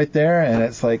sit right there and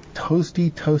it's like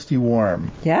toasty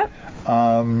warm. Yeah.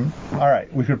 All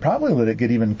right, we could probably let it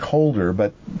get even colder,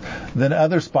 but then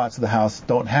other spots of the house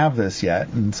don't have this yet,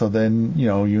 and so then,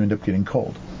 you end up getting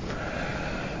cold.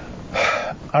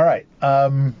 All right,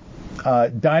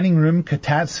 dining room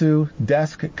kotatsu,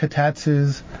 desk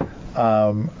kotatsus,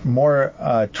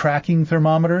 more tracking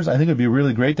thermometers. I think it would be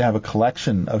really great to have a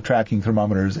collection of tracking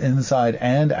thermometers inside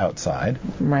and outside.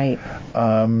 Right.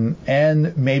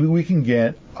 And maybe we can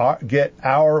get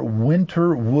our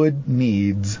winter wood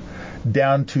needs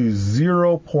down to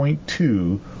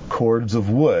 0.2 cords of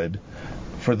wood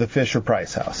for the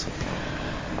Fisher-Price house.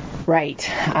 Right.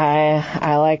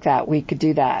 I like that. We could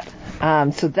do that.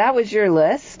 So that was your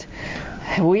list.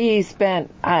 We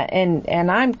spent,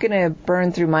 and I'm going to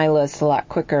burn through my list a lot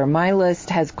quicker. My list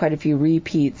has quite a few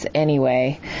repeats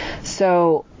anyway.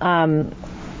 So, I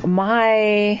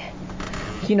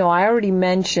already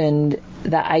mentioned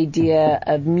the idea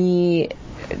of me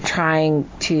trying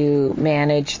to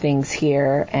manage things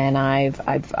here, and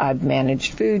I've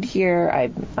managed food here.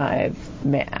 I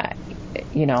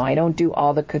don't do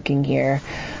all the cooking here.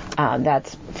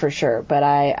 That's for sure. But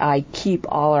I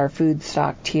keep all our food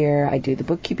stocked here. I do the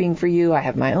bookkeeping for you. I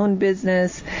have my own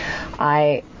business.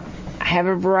 I have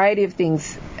a variety of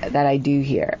things that I do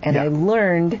here. And I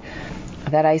learned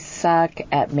that I suck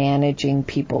at managing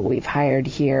people we've hired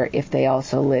here if they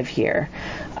also live here.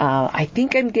 I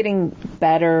think I'm getting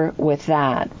better with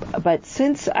that. But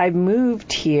since I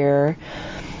moved here,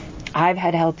 I've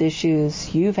had health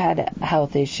issues. You've had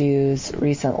health issues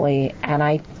recently. And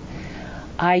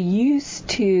I used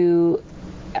to,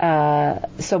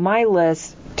 so my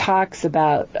list talks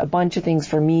about a bunch of things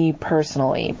for me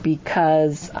personally,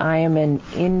 because I am an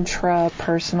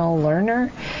intrapersonal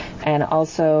learner, and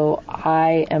also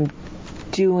I am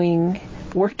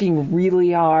working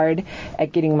really hard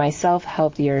at getting myself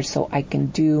healthier so I can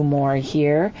do more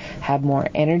here, have more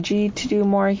energy to do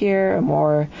more here,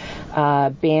 more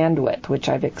bandwidth, which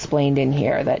I've explained in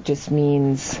here. That just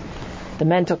means the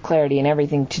mental clarity and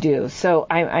everything to do. So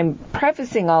I'm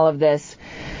prefacing all of this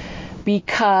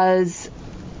because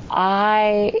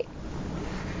I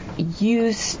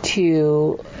used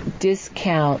to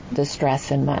discount the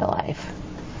stress in my life.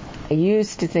 I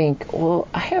used to think, well,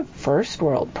 I have first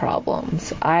world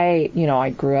problems. I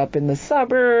grew up in the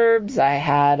suburbs. I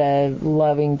had a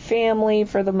loving family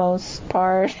for the most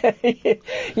part.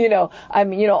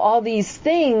 All these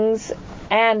things,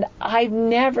 and I've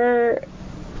never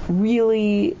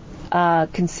really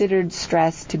considered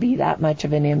stress to be that much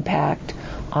of an impact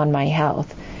on my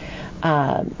health.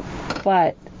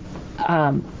 But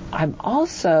I'm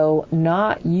also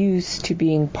not used to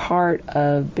being part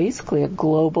of basically a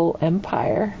global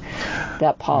empire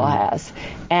that Paul has.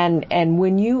 And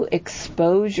when you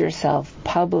expose yourself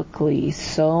publicly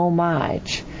so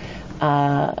much,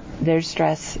 there's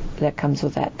stress that comes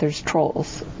with that. There's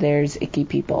trolls. There's icky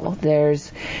people.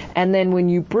 And then when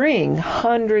you bring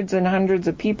hundreds and hundreds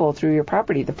of people through your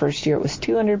property, the first year it was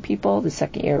 200 people. The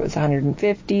second year it was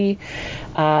 150.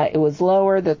 It was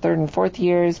lower the third and fourth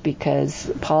years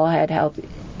because Paul had health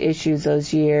issues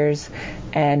those years,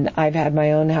 and I've had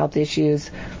my own health issues.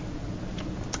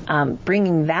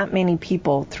 Bringing that many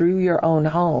people through your own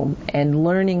home and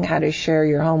learning how to share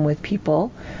your home with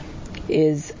people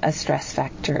is a stress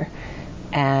factor.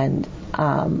 And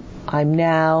I'm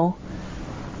now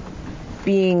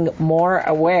being more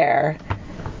aware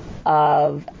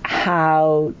of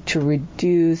how to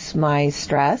reduce my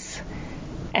stress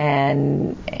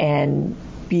and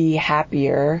be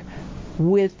happier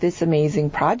with this amazing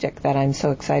project that I'm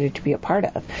so excited to be a part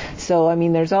of. So, I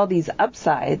mean, there's all these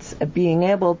upsides of being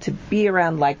able to be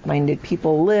around like-minded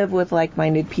people, live with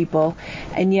like-minded people,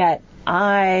 and yet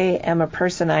I am a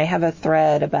person, I have a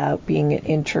thread about being an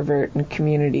introvert in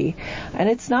community. And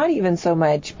it's not even so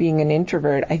much being an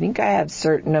introvert. I think I have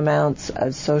certain amounts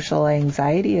of social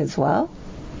anxiety as well.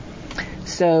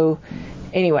 So,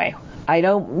 anyway, I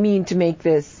don't mean to make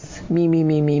this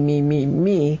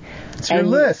me. It's your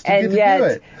list. You get to do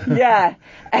it. Yeah.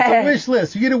 It's a wish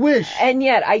list. You get a wish. And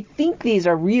yet, I think these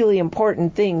are really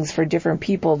important things for different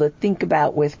people to think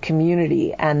about with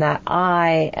community, and that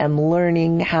I am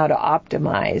learning how to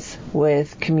optimize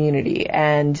with community.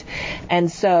 And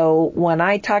so when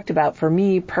I talked about, for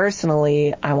me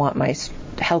personally, I want my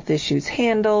health issues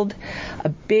handled, a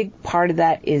big part of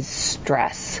that is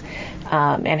stress.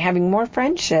 And having more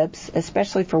friendships,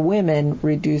 especially for women,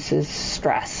 reduces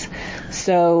stress.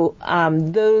 So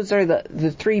those are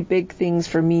the three big things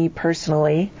for me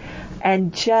personally.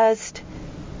 And just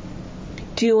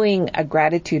doing a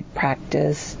gratitude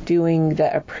practice, doing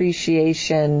the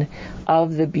appreciation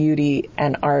of the beauty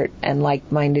and art and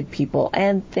like-minded people,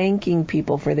 and thanking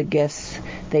people for the gifts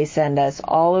they send us,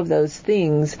 all of those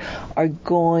things are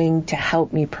going to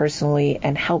help me personally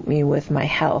and help me with my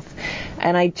health.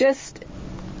 And I just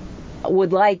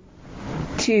would like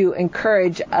to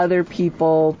encourage other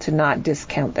people to not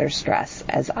discount their stress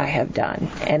as I have done.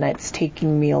 And it's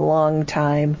taking me a long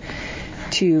time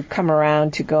to come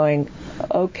around to going,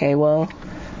 okay, well,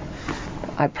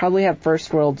 I probably have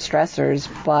first world stressors,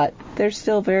 but they're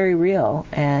still very real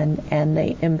and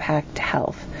they impact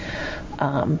health.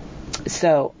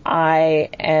 So I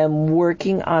am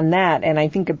working on that, and I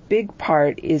think a big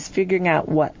part is figuring out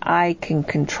what I can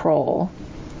control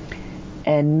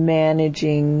and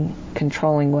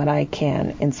controlling what I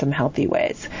can in some healthy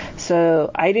ways. So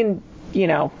I didn't,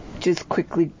 just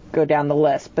quickly go down the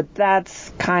list, but that's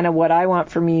kind of what I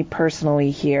want for me personally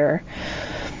here.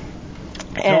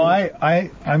 And so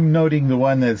I'm noting the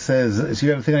one that says, so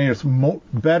you got to think on your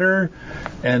better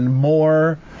and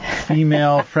more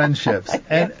female friendships.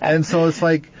 And so it's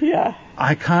like, yeah.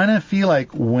 I kind of feel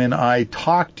like when I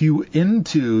talked you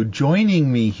into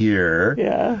joining me here,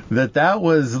 yeah. that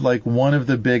was like one of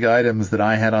the big items that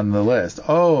I had on the list.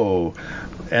 Oh,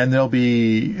 and it'll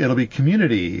be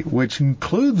community, which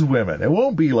includes women. It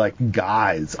won't be like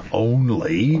guys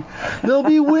only. There'll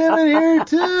be women here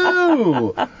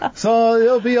too. So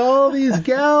there'll be all these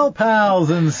gal pals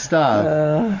and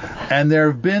stuff. And there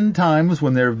have been times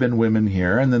when there have been women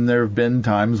here, and then there have been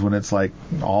times when it's like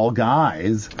all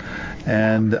guys.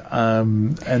 And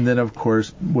then of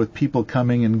course with people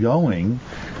coming and going,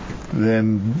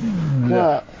 then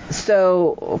well,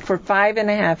 so for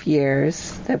 5.5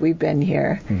 years that we've been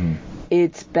here, mm-hmm.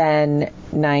 It's been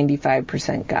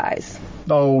 95% guys.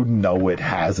 Oh no, it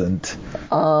hasn't.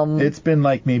 It's been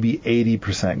like maybe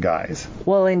 80% guys.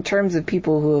 Well, in terms of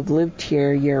people who have lived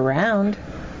here year round.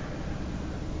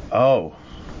 Oh.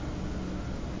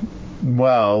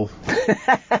 Well,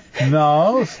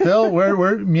 no, still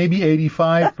we're maybe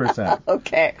 85%.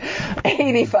 Okay,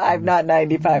 85, not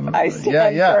 95. I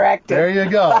stand corrected. There you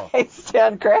go. I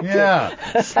stand corrected.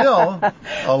 Yeah, still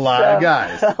a lot of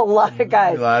guys. A lot of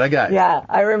guys. Yeah,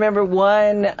 I remember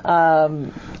one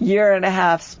year and a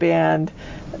half span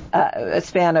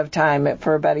of time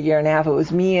for about a year and a half. It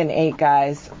was me and 8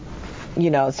 guys.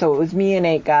 So it was me and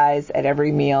 8 guys at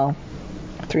every meal.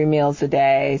 3 meals a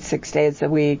day, 6 days a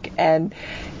week. And,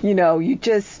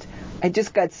 I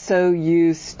just got so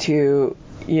used to,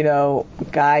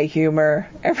 guy humor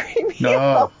every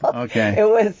meal. Oh, okay. It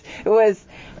was,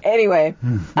 anyway.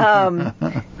 And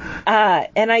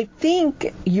I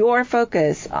think your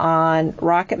focus on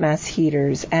rocket mass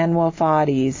heaters and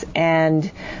Wafatis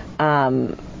and,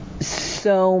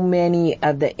 so many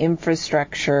of the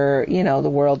infrastructure, the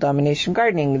world domination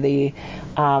gardening, the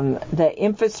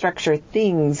infrastructure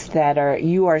things that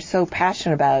you are so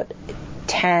passionate about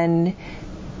tend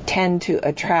to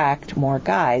attract more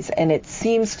guys. And it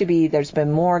seems to be there's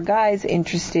been more guys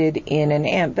interested in an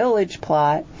ant village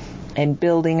plot and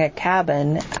building a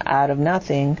cabin out of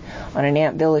nothing on an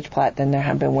ant village plot than there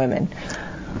have been women.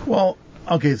 Well,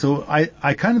 okay, so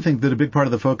I kind of think that a big part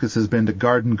of the focus has been to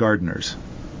garden gardeners.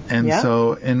 And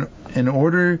so in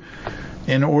order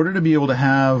to be able to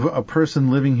have a person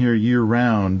living here year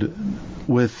round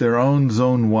with their own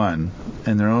zone 1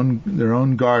 and their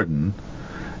own garden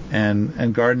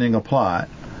and gardening a plot,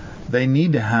 they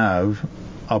need to have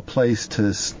a place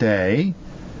to stay.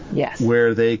 Yes.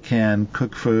 Where they can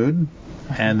cook food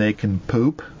and they can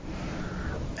poop,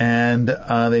 and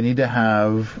they need to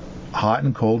have hot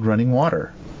and cold running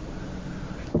water.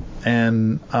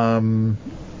 And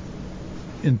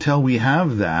until we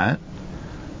have that,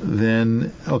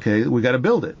 then, okay, we got to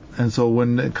build it. And so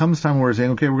when it comes time where we're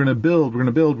saying, okay, we're going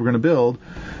to build,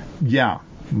 yeah,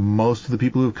 most of the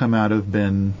people who've come out have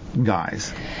been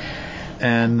guys.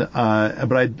 And,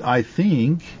 but I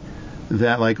think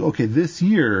that, like, okay, this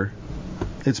year,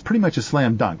 it's pretty much a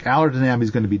slam dunk. Allerton Abbey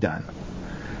is going to be done.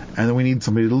 And then we need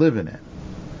somebody to live in it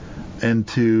and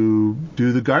to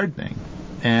do the gardening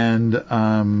and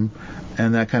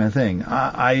that kind of thing.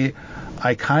 I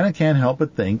kind of can't help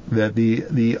but think that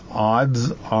the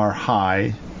odds are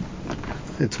high.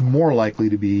 It's more likely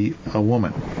to be a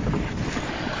woman.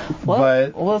 Well,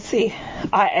 but we'll see.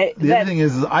 The other thing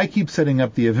is I keep setting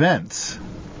up the events.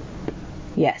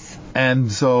 Yes.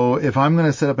 And so if I'm going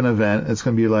to set up an event, it's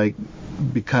going to be like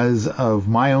because of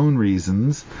my own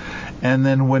reasons. And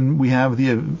then when we have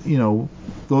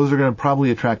those are going to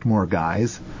probably attract more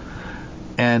guys.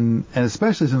 And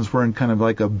especially since we're in kind of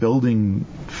like a building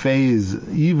phase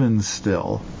even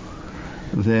still,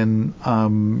 then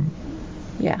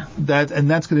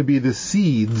that's going to be the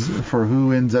seeds for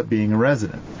who ends up being a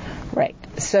resident. Right.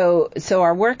 So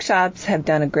our workshops have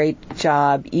done a great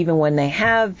job, even when they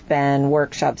have been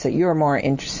workshops that you're more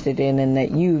interested in and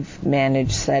that you've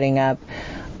managed setting up.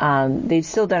 They've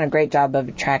still done a great job of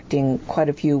attracting quite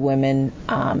a few women.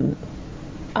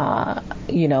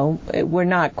 We're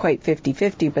not quite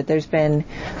 50-50, but there's been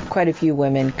quite a few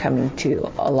women coming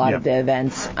to a lot of the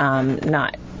events.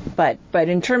 But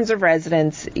in terms of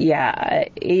residents,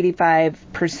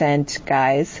 85%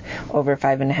 guys over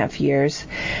 5.5 years.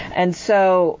 And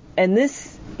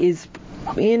this is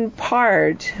in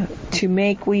part to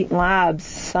make Wheaton Labs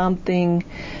something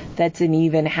that's an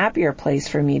even happier place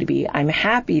for me to be. I'm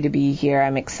happy to be here.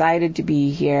 I'm excited to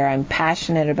be here. I'm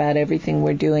passionate about everything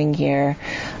we're doing here.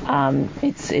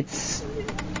 It's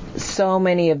so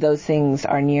many of those things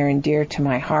are near and dear to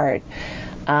my heart.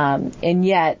 And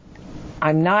yet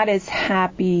I'm not as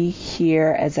happy here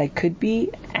as I could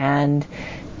be, and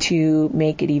to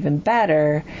make it even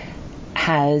better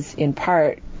has in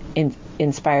part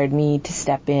inspired me to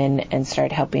step in and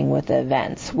start helping with the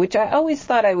events, which I always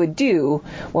thought I would do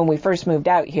when we first moved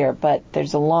out here, but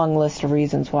there's a long list of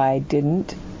reasons why I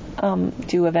didn't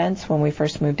do events when we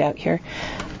first moved out here.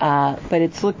 But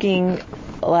it's looking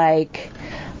like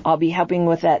I'll be helping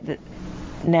with that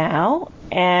now.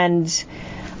 And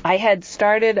I had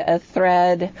started a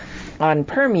thread on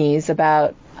Permies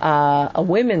about a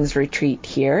women's retreat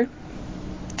here.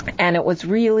 And it was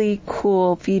really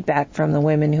cool feedback from the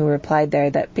women who replied there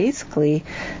that basically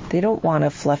they don't want a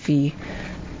fluffy,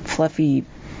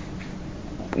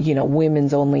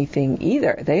 women's only thing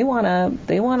either. They want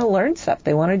to learn stuff.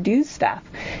 They want to do stuff.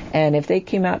 And if they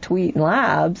came out to Wheaton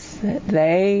Labs,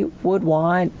 they would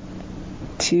want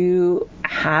to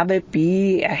have it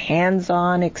be a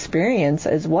hands-on experience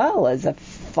as well as a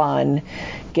fun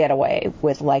getaway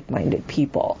with like-minded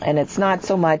people. And it's not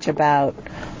so much about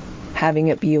having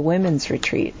it be a women's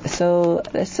retreat. So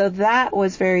that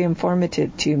was very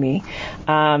informative to me.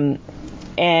 And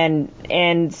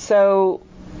so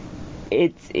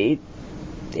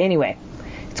anyway,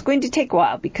 it's going to take a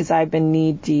while because I've been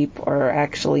knee-deep, or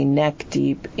actually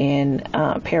neck-deep, in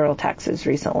payroll taxes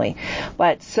recently.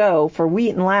 But so for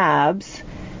Wheaton Labs,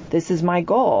 this is my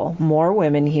goal. More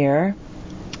women here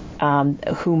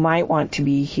who might want to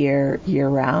be here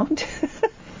year-round.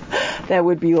 That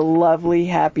would be a lovely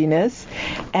happiness.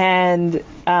 And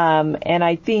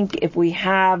I think if we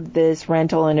have this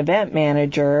rental and event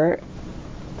manager,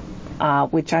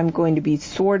 which I'm going to be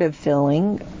sort of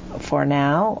filling for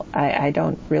now, I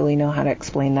don't really know how to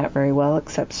explain that very well,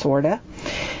 except sorta,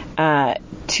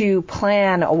 to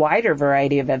plan a wider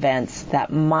variety of events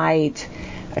that might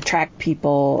attract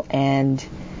people and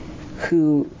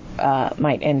who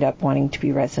might end up wanting to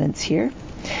be residents here.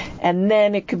 And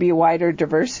then it could be a wider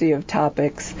diversity of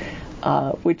topics,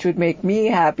 which would make me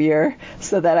happier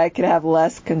so that I could have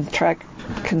less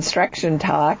construction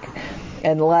talk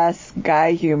and less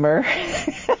guy humor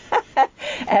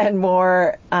and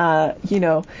more,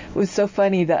 it was so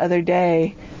funny the other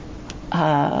day,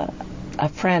 a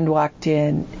friend walked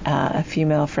in, a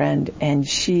female friend, and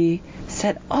she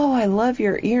said, "Oh, I love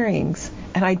your earrings."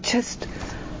 And I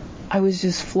was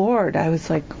just floored. I was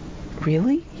like,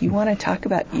 "Really? You want to talk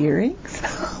about earrings?"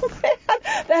 Oh, man,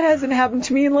 that hasn't happened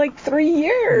to me in like 3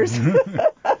 years.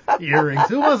 Earrings.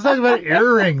 Who wants to talk about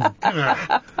earrings?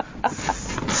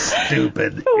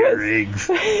 Stupid earrings.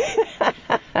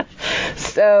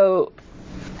 So,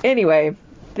 anyway,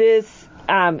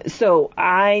 so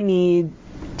I need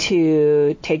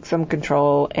to take some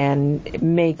control and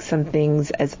make some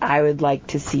things as I would like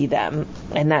to see them.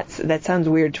 And that sounds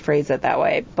weird to phrase it that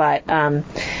way, but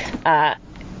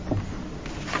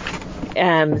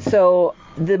so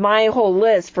my whole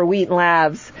list for Wheaton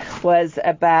Labs was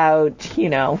about,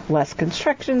 less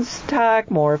construction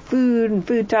talk, more food and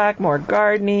food talk, more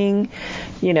gardening,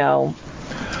 and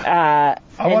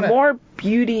more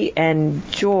beauty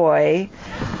and joy.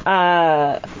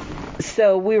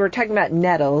 So we were talking about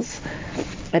nettles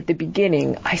at the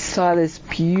beginning. I saw this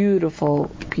beautiful,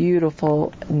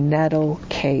 beautiful nettle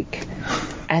cake.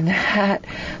 And that,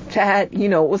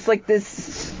 was like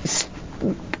this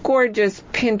gorgeous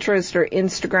Pinterest or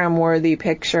Instagram worthy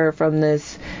picture from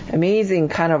this amazing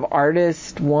kind of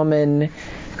artist woman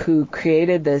who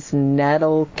created this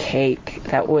nettle cake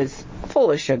that was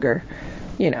full of sugar,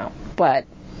 but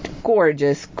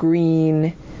gorgeous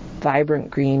green, vibrant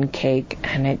green cake.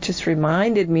 And it just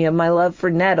reminded me of my love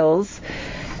for nettles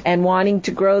and wanting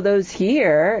to grow those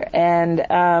here. And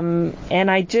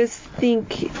I just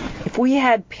think if we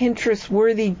had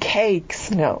Pinterest-worthy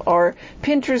cakes, or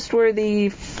Pinterest-worthy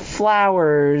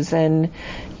flowers and,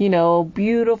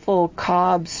 beautiful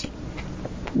cobs,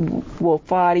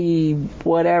 wolfati,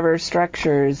 whatever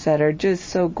structures that are just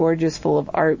so gorgeous, full of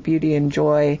art, beauty, and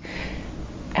joy,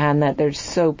 and that they're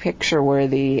so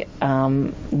picture-worthy,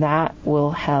 that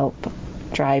will help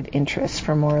drive interest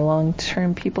for more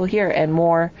long-term people here and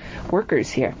more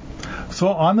workers here. So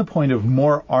on the point of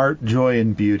more art, joy,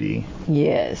 and beauty.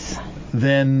 Yes.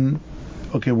 Then,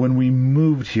 okay, when we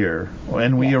moved here,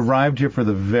 and we arrived here for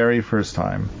the very first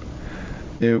time,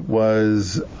 it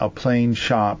was a plain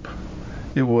shop.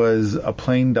 It was a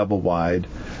plain double wide,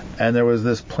 and there was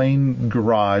this plain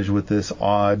garage with this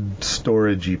odd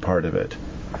storagey part of it.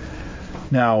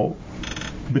 Now,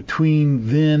 between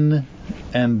then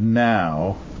and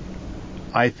now,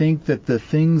 I think that the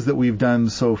things that we've done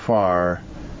so far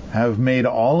have made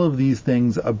all of these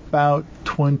things about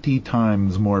 20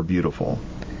 times more beautiful.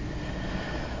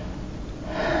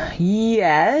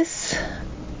 Yes.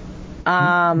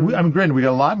 Granted, we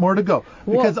got a lot more to go.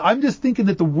 Because I'm just thinking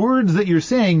that the words that you're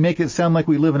saying make it sound like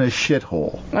we live in a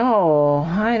shithole. Oh,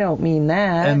 I don't mean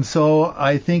that. And so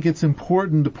I think it's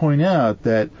important to point out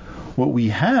that what we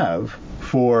have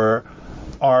for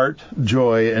art,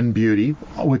 joy, and beauty,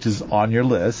 which is on your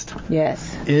list,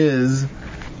 yes, is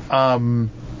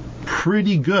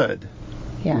pretty good.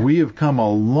 Yeah. We have come a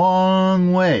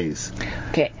long ways.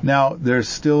 Okay. Now, there's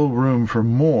still room for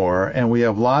more, and we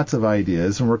have lots of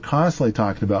ideas, and we're constantly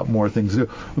talking about more things to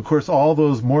do. Of course, all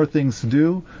those more things to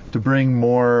do to bring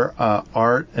more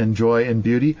art and joy and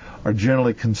beauty are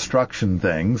generally construction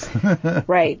things.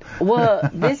 Right. Well,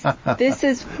 this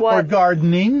is what... Or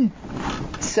gardening.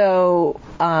 So,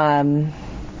 I'm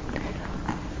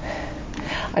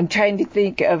trying to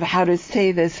think of how to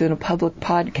say this in a public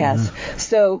podcast. Mm-hmm.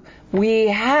 So we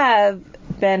have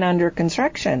been under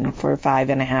construction for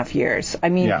 5.5 years. I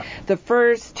mean, The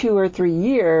first 2 or 3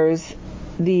 years,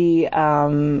 the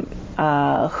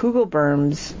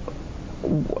Hugelberms,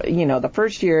 the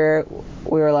first year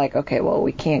we were like, okay, well,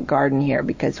 we can't garden here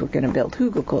because we're going to build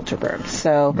hugelkultur berms.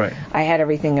 So I had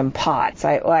everything in pots.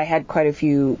 I had quite a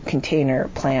few container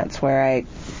plants where I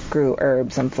grew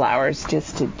herbs and flowers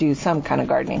just to do some kind of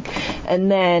gardening.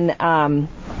 And then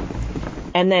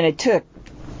it took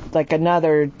like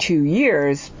another 2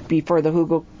 years before the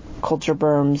hugelkultur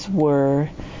berms were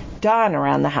done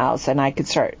around the house and I could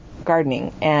start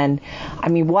gardening. And I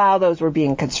mean, while those were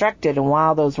being constructed and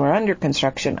while those were under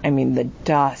construction, I mean, the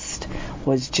dust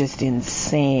was just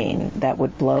insane that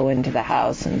would blow into the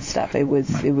house and stuff. It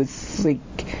was like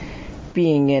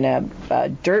being in a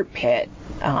dirt pit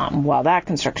while that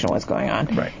construction was going on.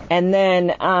 Right. And then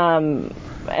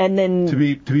to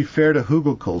be fair to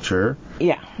hugelkultur,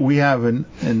 we have an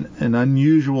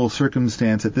unusual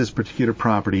circumstance at this particular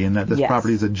property in that this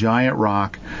property is a giant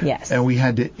rock. Yes. And we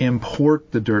had to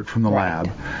import the dirt from the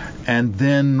lab. And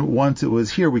then once it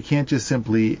was here, we can't just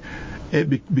simply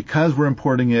because we're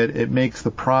importing it, it makes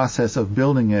the process of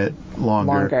building it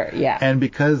longer. And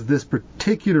because this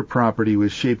particular property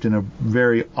was shaped in a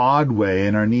very odd way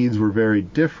and our needs were very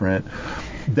different,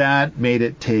 that made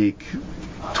it take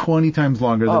 20 times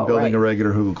longer than building a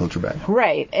regular hugelkultur bed.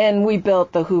 Right. And we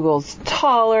built the hugels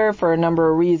taller for a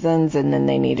number of reasons, and then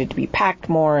they needed to be packed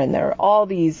more, and there are all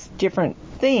these different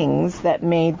things that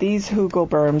made these hugel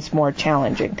berms more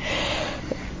challenging.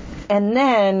 And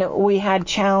then we had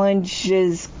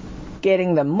challenges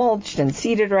getting them mulched and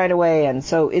seeded right away, and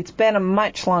so it's been a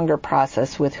much longer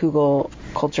process with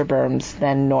hugelkultur berms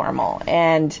than normal.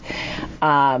 And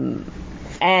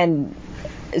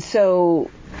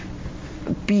so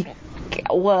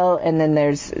well, and then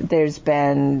there's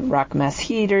been rock mass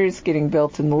heaters getting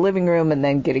built in the living room and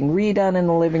then getting redone in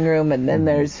the living room, and then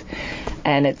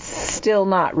and it's still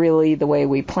not really the way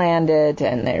we planned it,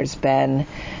 and there's been,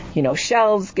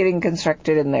 shelves getting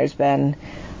constructed, and there's been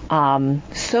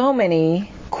so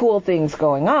many cool things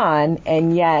going on,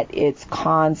 and yet it's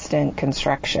constant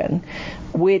construction,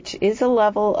 which is a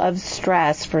level of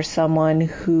stress for someone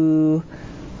who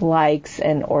likes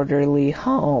an orderly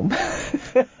home.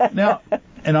 Now,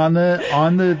 and on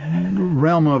the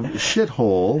realm of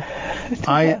shithole,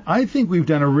 I think we've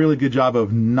done a really good job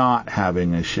of not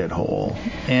having a shithole.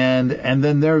 And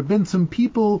then there have been some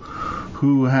people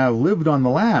who have lived on the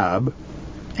lab,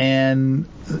 and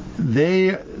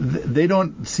they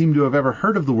don't seem to have ever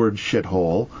heard of the word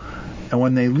shithole. And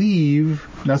when they leave,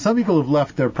 now some people have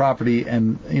left their property,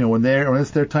 and when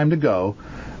it's their time to go,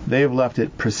 they've left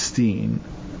it pristine.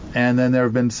 And then there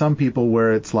have been some people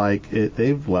where it's like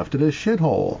they've left it a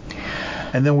shithole,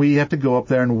 and then we have to go up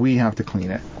there and we have to clean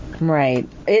it. Right.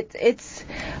 It's.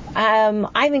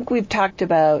 I think we've talked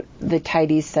about the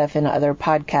tidy stuff in other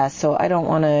podcasts, so I don't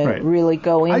want to really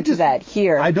go into that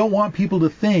here. I don't want people to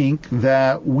think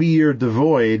that we are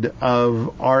devoid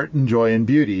of art and joy and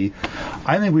beauty.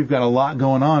 I think we've got a lot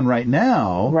going on right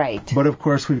now. Right. But of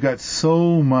course, we've got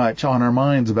so much on our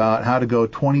minds about how to go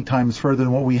 20 times further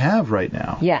than what we have right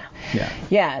now. Yeah.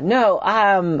 No.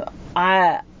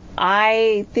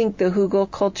 I think the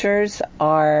hugel cultures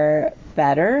are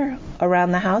better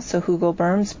around the house, so hugel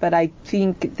berms, but I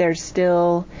think they're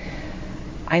still,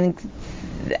 I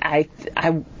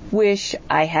wish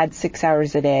I had 6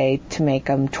 hours a day to make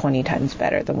them 20 times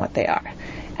better than what they are.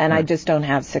 And I just don't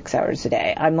have 6 hours a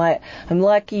day. I'm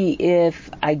lucky if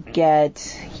I get,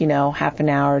 half an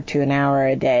hour to an hour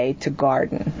a day to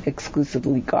garden,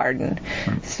 exclusively garden.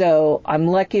 So I'm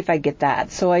lucky if I get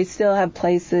that. So I still have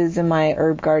places in my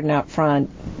herb garden out front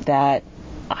that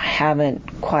I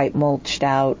haven't quite mulched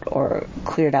out or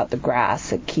cleared out the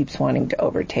grass. It keeps wanting to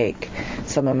overtake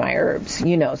some of my herbs,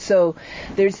 So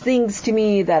there's things to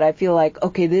me that I feel like,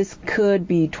 okay, this could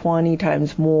be 20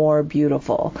 times more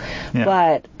beautiful. Yeah.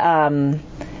 But,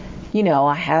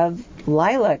 I have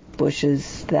lilac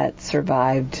bushes that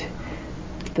survived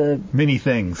the many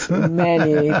things.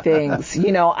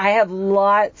 I have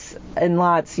lots and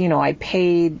lots, I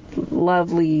paid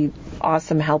lovely,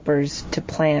 awesome helpers to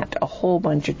plant a whole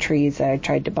bunch of trees that I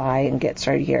tried to buy and get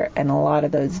started here, and a lot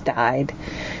of those died.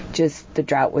 Just the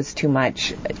drought was too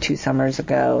much 2 summers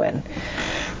ago,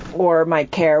 or my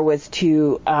care was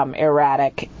too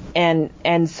erratic.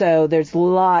 And so there's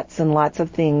lots and lots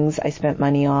of things I spent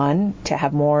money on to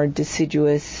have more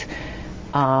deciduous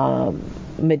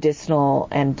medicinal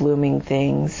and blooming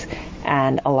things,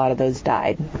 and a lot of those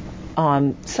died.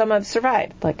 Some have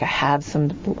survived. Like I have some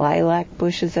lilac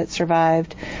bushes that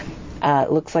survived.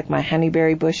 It looks like my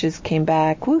honeyberry bushes came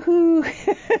back. Woohoo!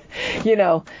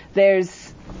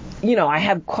 I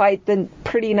have quite the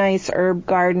pretty nice herb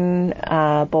garden,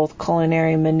 both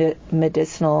culinary and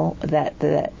medicinal,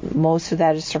 that most of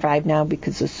that has survived now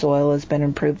because the soil has been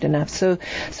improved enough. So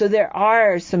there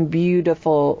are some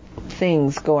beautiful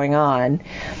things going on.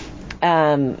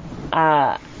 And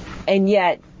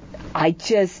yet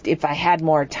if I had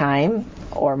more time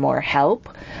or more help,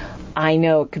 I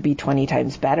know it could be 20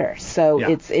 times better. So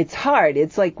it's hard.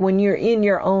 It's like when you're in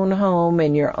your own home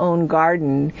and your own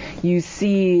garden, you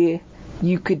see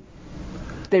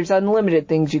there's unlimited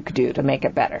things you could do to make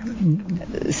it better.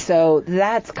 So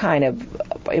that's kind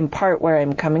of in part where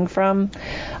I'm coming from.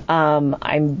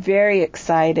 I'm very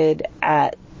excited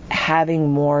at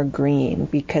having more green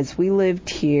because we lived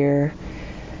here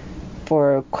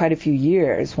for quite a few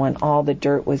years when all the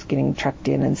dirt was getting trucked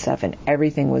in and stuff, and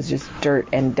everything was just dirt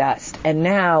and dust. And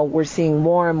now we're seeing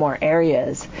more and more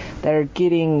areas that are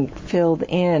getting filled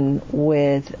in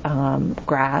with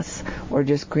grass or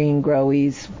just green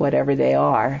growies, whatever they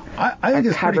are. I think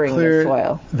it's pretty clear the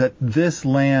soil. That this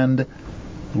land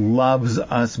loves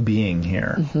us being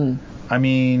here. Mm-hmm. I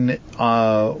mean,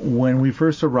 when we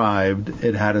first arrived,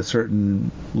 it had a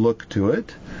certain look to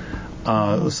it.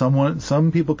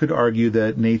 Some people could argue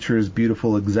that nature is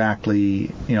beautiful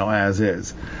exactly, as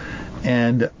is.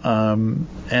 And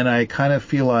I kind of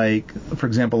feel like, for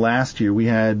example, last year we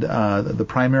had the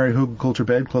primary hugelkultur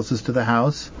bed closest to the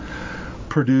house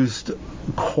produced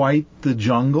quite the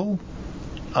jungle.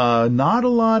 Not a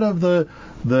lot of the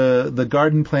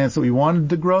garden plants that we wanted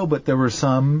to grow, but there were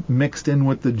some mixed in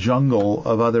with the jungle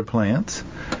of other plants.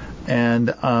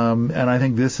 And I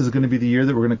think this is going to be the year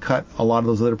that we're going to cut a lot of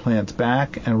those other plants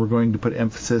back, and we're going to put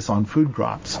emphasis on food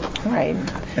crops. Right.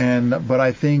 But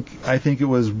I think it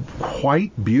was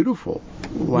quite beautiful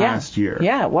last year.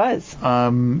 Yeah, it was.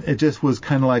 It just was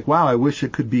kind of like, wow, I wish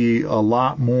it could be a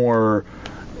lot more,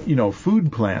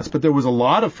 food plants. But there was a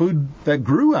lot of food that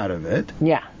grew out of it.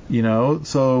 Yeah.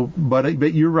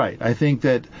 But you're right. I think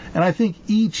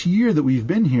each year that we've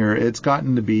been here, it's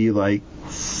gotten to be like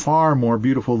far more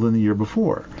beautiful than the year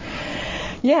before.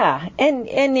 Yeah,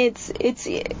 and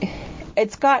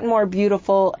it's gotten more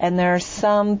beautiful, and there are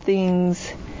some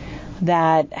things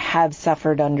that have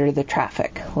suffered under the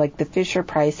traffic, like the Fisher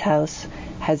Price House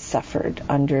has suffered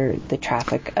under the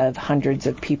traffic of hundreds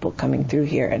of people coming through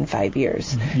here in 5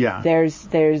 years. Yeah.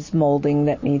 There's molding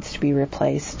that needs to be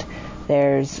replaced.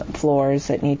 There's floors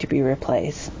that need to be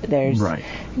replaced. There's, right.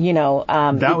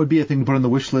 That would be a thing to put on the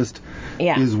wish list.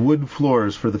 Yeah. Is wood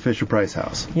floors for the Fisher Price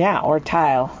House. Yeah, or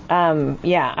tile.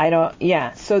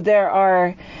 So there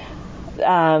are,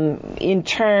 in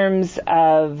terms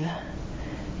of,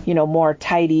 more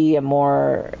tidy and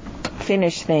more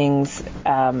finished things,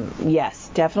 yes,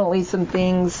 definitely some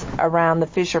things around the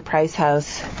Fisher Price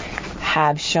House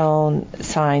have shown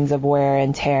signs of wear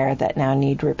and tear that now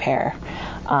need repair.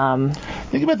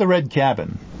 Think about the red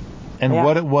cabin and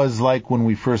what it was like when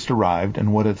we first arrived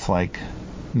and what it's like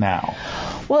now.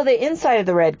 Well, the inside of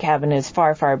the red cabin is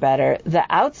far, far better. The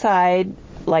outside,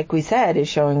 like we said, is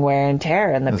showing wear and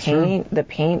tear, and the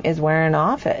paint is wearing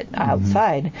off it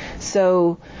outside.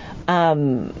 So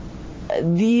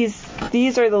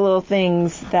these are the little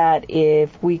things that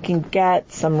if we can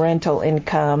get some rental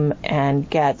income and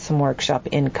get some workshop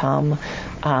income,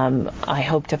 I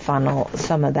hope to funnel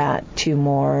some of that to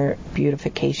more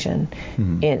beautification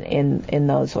in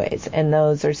those ways. And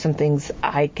those are some things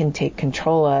I can take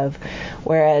control of.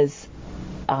 Whereas,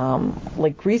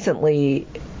 like recently,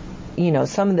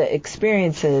 some of the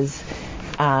experiences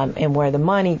and where the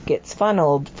money gets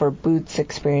funneled for boots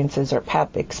experiences or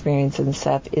PEP experiences and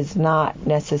stuff is not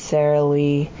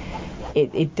necessarily,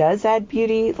 it does add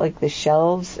beauty, like the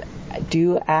shelves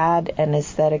do add an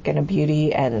aesthetic and a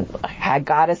beauty, and I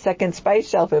got a second spice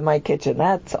shelf in my kitchen.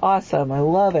 That's awesome. I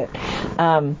love it.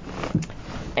 And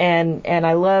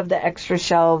I love the extra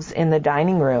shelves in the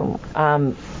dining room.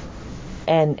 And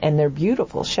they're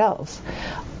beautiful shelves.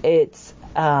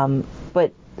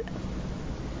 But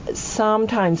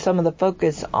sometimes some of the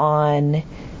focus on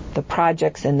the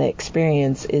projects and the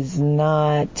experience is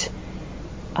not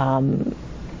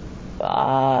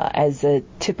as a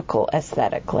typical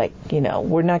aesthetic. Like,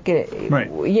 we're not going to,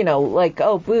 right. Like,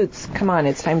 oh, boots, come on,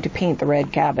 it's time to paint the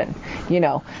red cabin.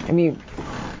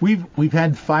 We've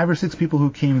had 5 or 6 people who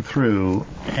came through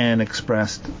and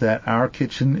expressed that our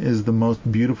kitchen is the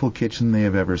most beautiful kitchen they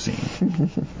have ever seen.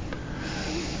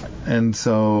 And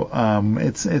so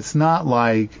it's not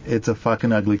like it's a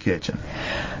fucking ugly kitchen.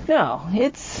 No,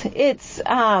 it's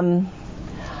I'm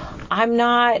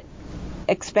not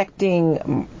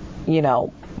expecting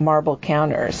marble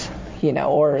counters,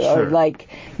 or like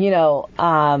we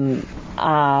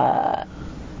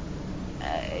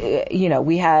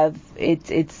have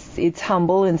it's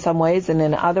humble in some ways, and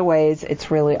in other ways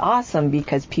it's really awesome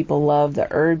because people love the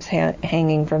herbs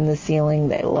hanging from the ceiling.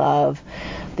 They love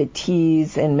the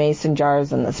teas in mason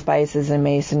jars and the spices in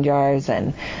mason jars,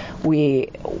 and we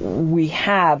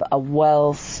have a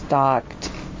well-stocked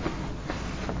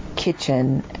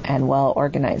kitchen and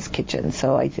well-organized kitchen,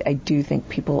 so I do think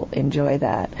people enjoy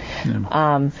that.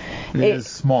 Yeah. It is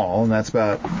small, and that's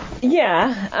about...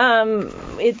 Yeah,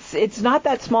 it's not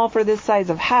that small for this size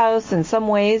of house in some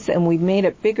ways, and we've made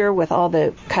it bigger with all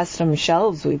the custom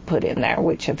shelves we've put in there,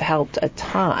 which have helped a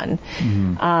ton.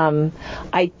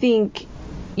 I think,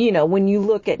 when you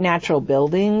look at natural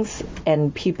buildings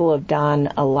and people have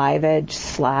done a live edge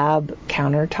slab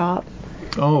countertop,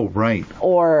 oh, right.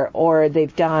 Or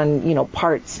they've done,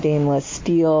 part stainless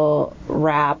steel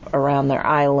wrap around their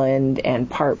island and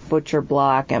part butcher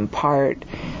block and part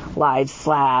live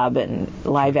slab and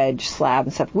live edge slab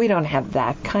and stuff. We don't have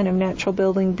that kind of natural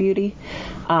building beauty,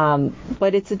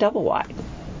 but it's a double wide.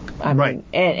 Right.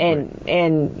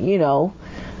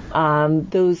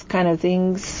 Those kind of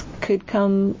things could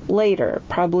come later.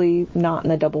 Probably not in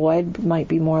the double wide. Might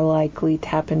be more likely to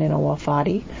happen in a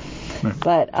Wafati. Right.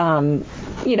 But,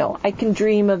 I can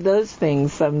dream of those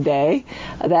things someday.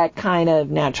 That kind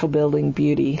of natural building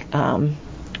beauty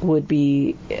would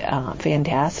be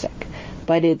fantastic.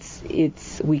 But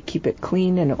we keep it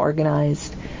clean and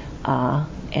organized,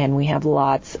 and we have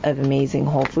lots of amazing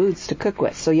whole foods to cook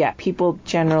with. So, yeah, people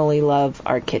generally love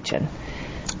our kitchen.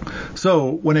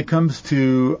 So when it comes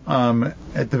to,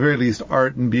 at the very least,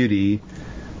 art and beauty,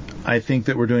 I think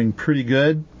that we're doing pretty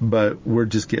good, but we're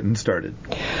just getting started.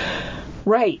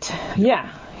 Right.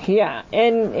 Yeah.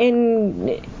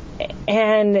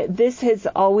 And this has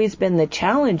always been the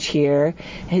challenge here,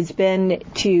 has been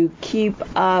to keep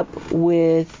up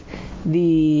with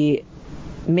the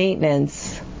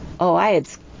maintenance. Oh, I had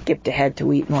skipped ahead to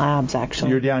Wheaton Labs, actually.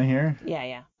 You're down here?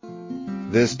 Yeah.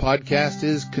 This podcast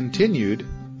is continued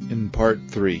in Part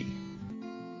 3.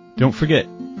 Don't forget,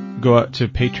 go out to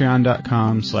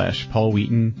patreon.com/Paul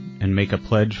Wheaton and make a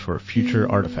pledge for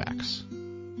future artifacts.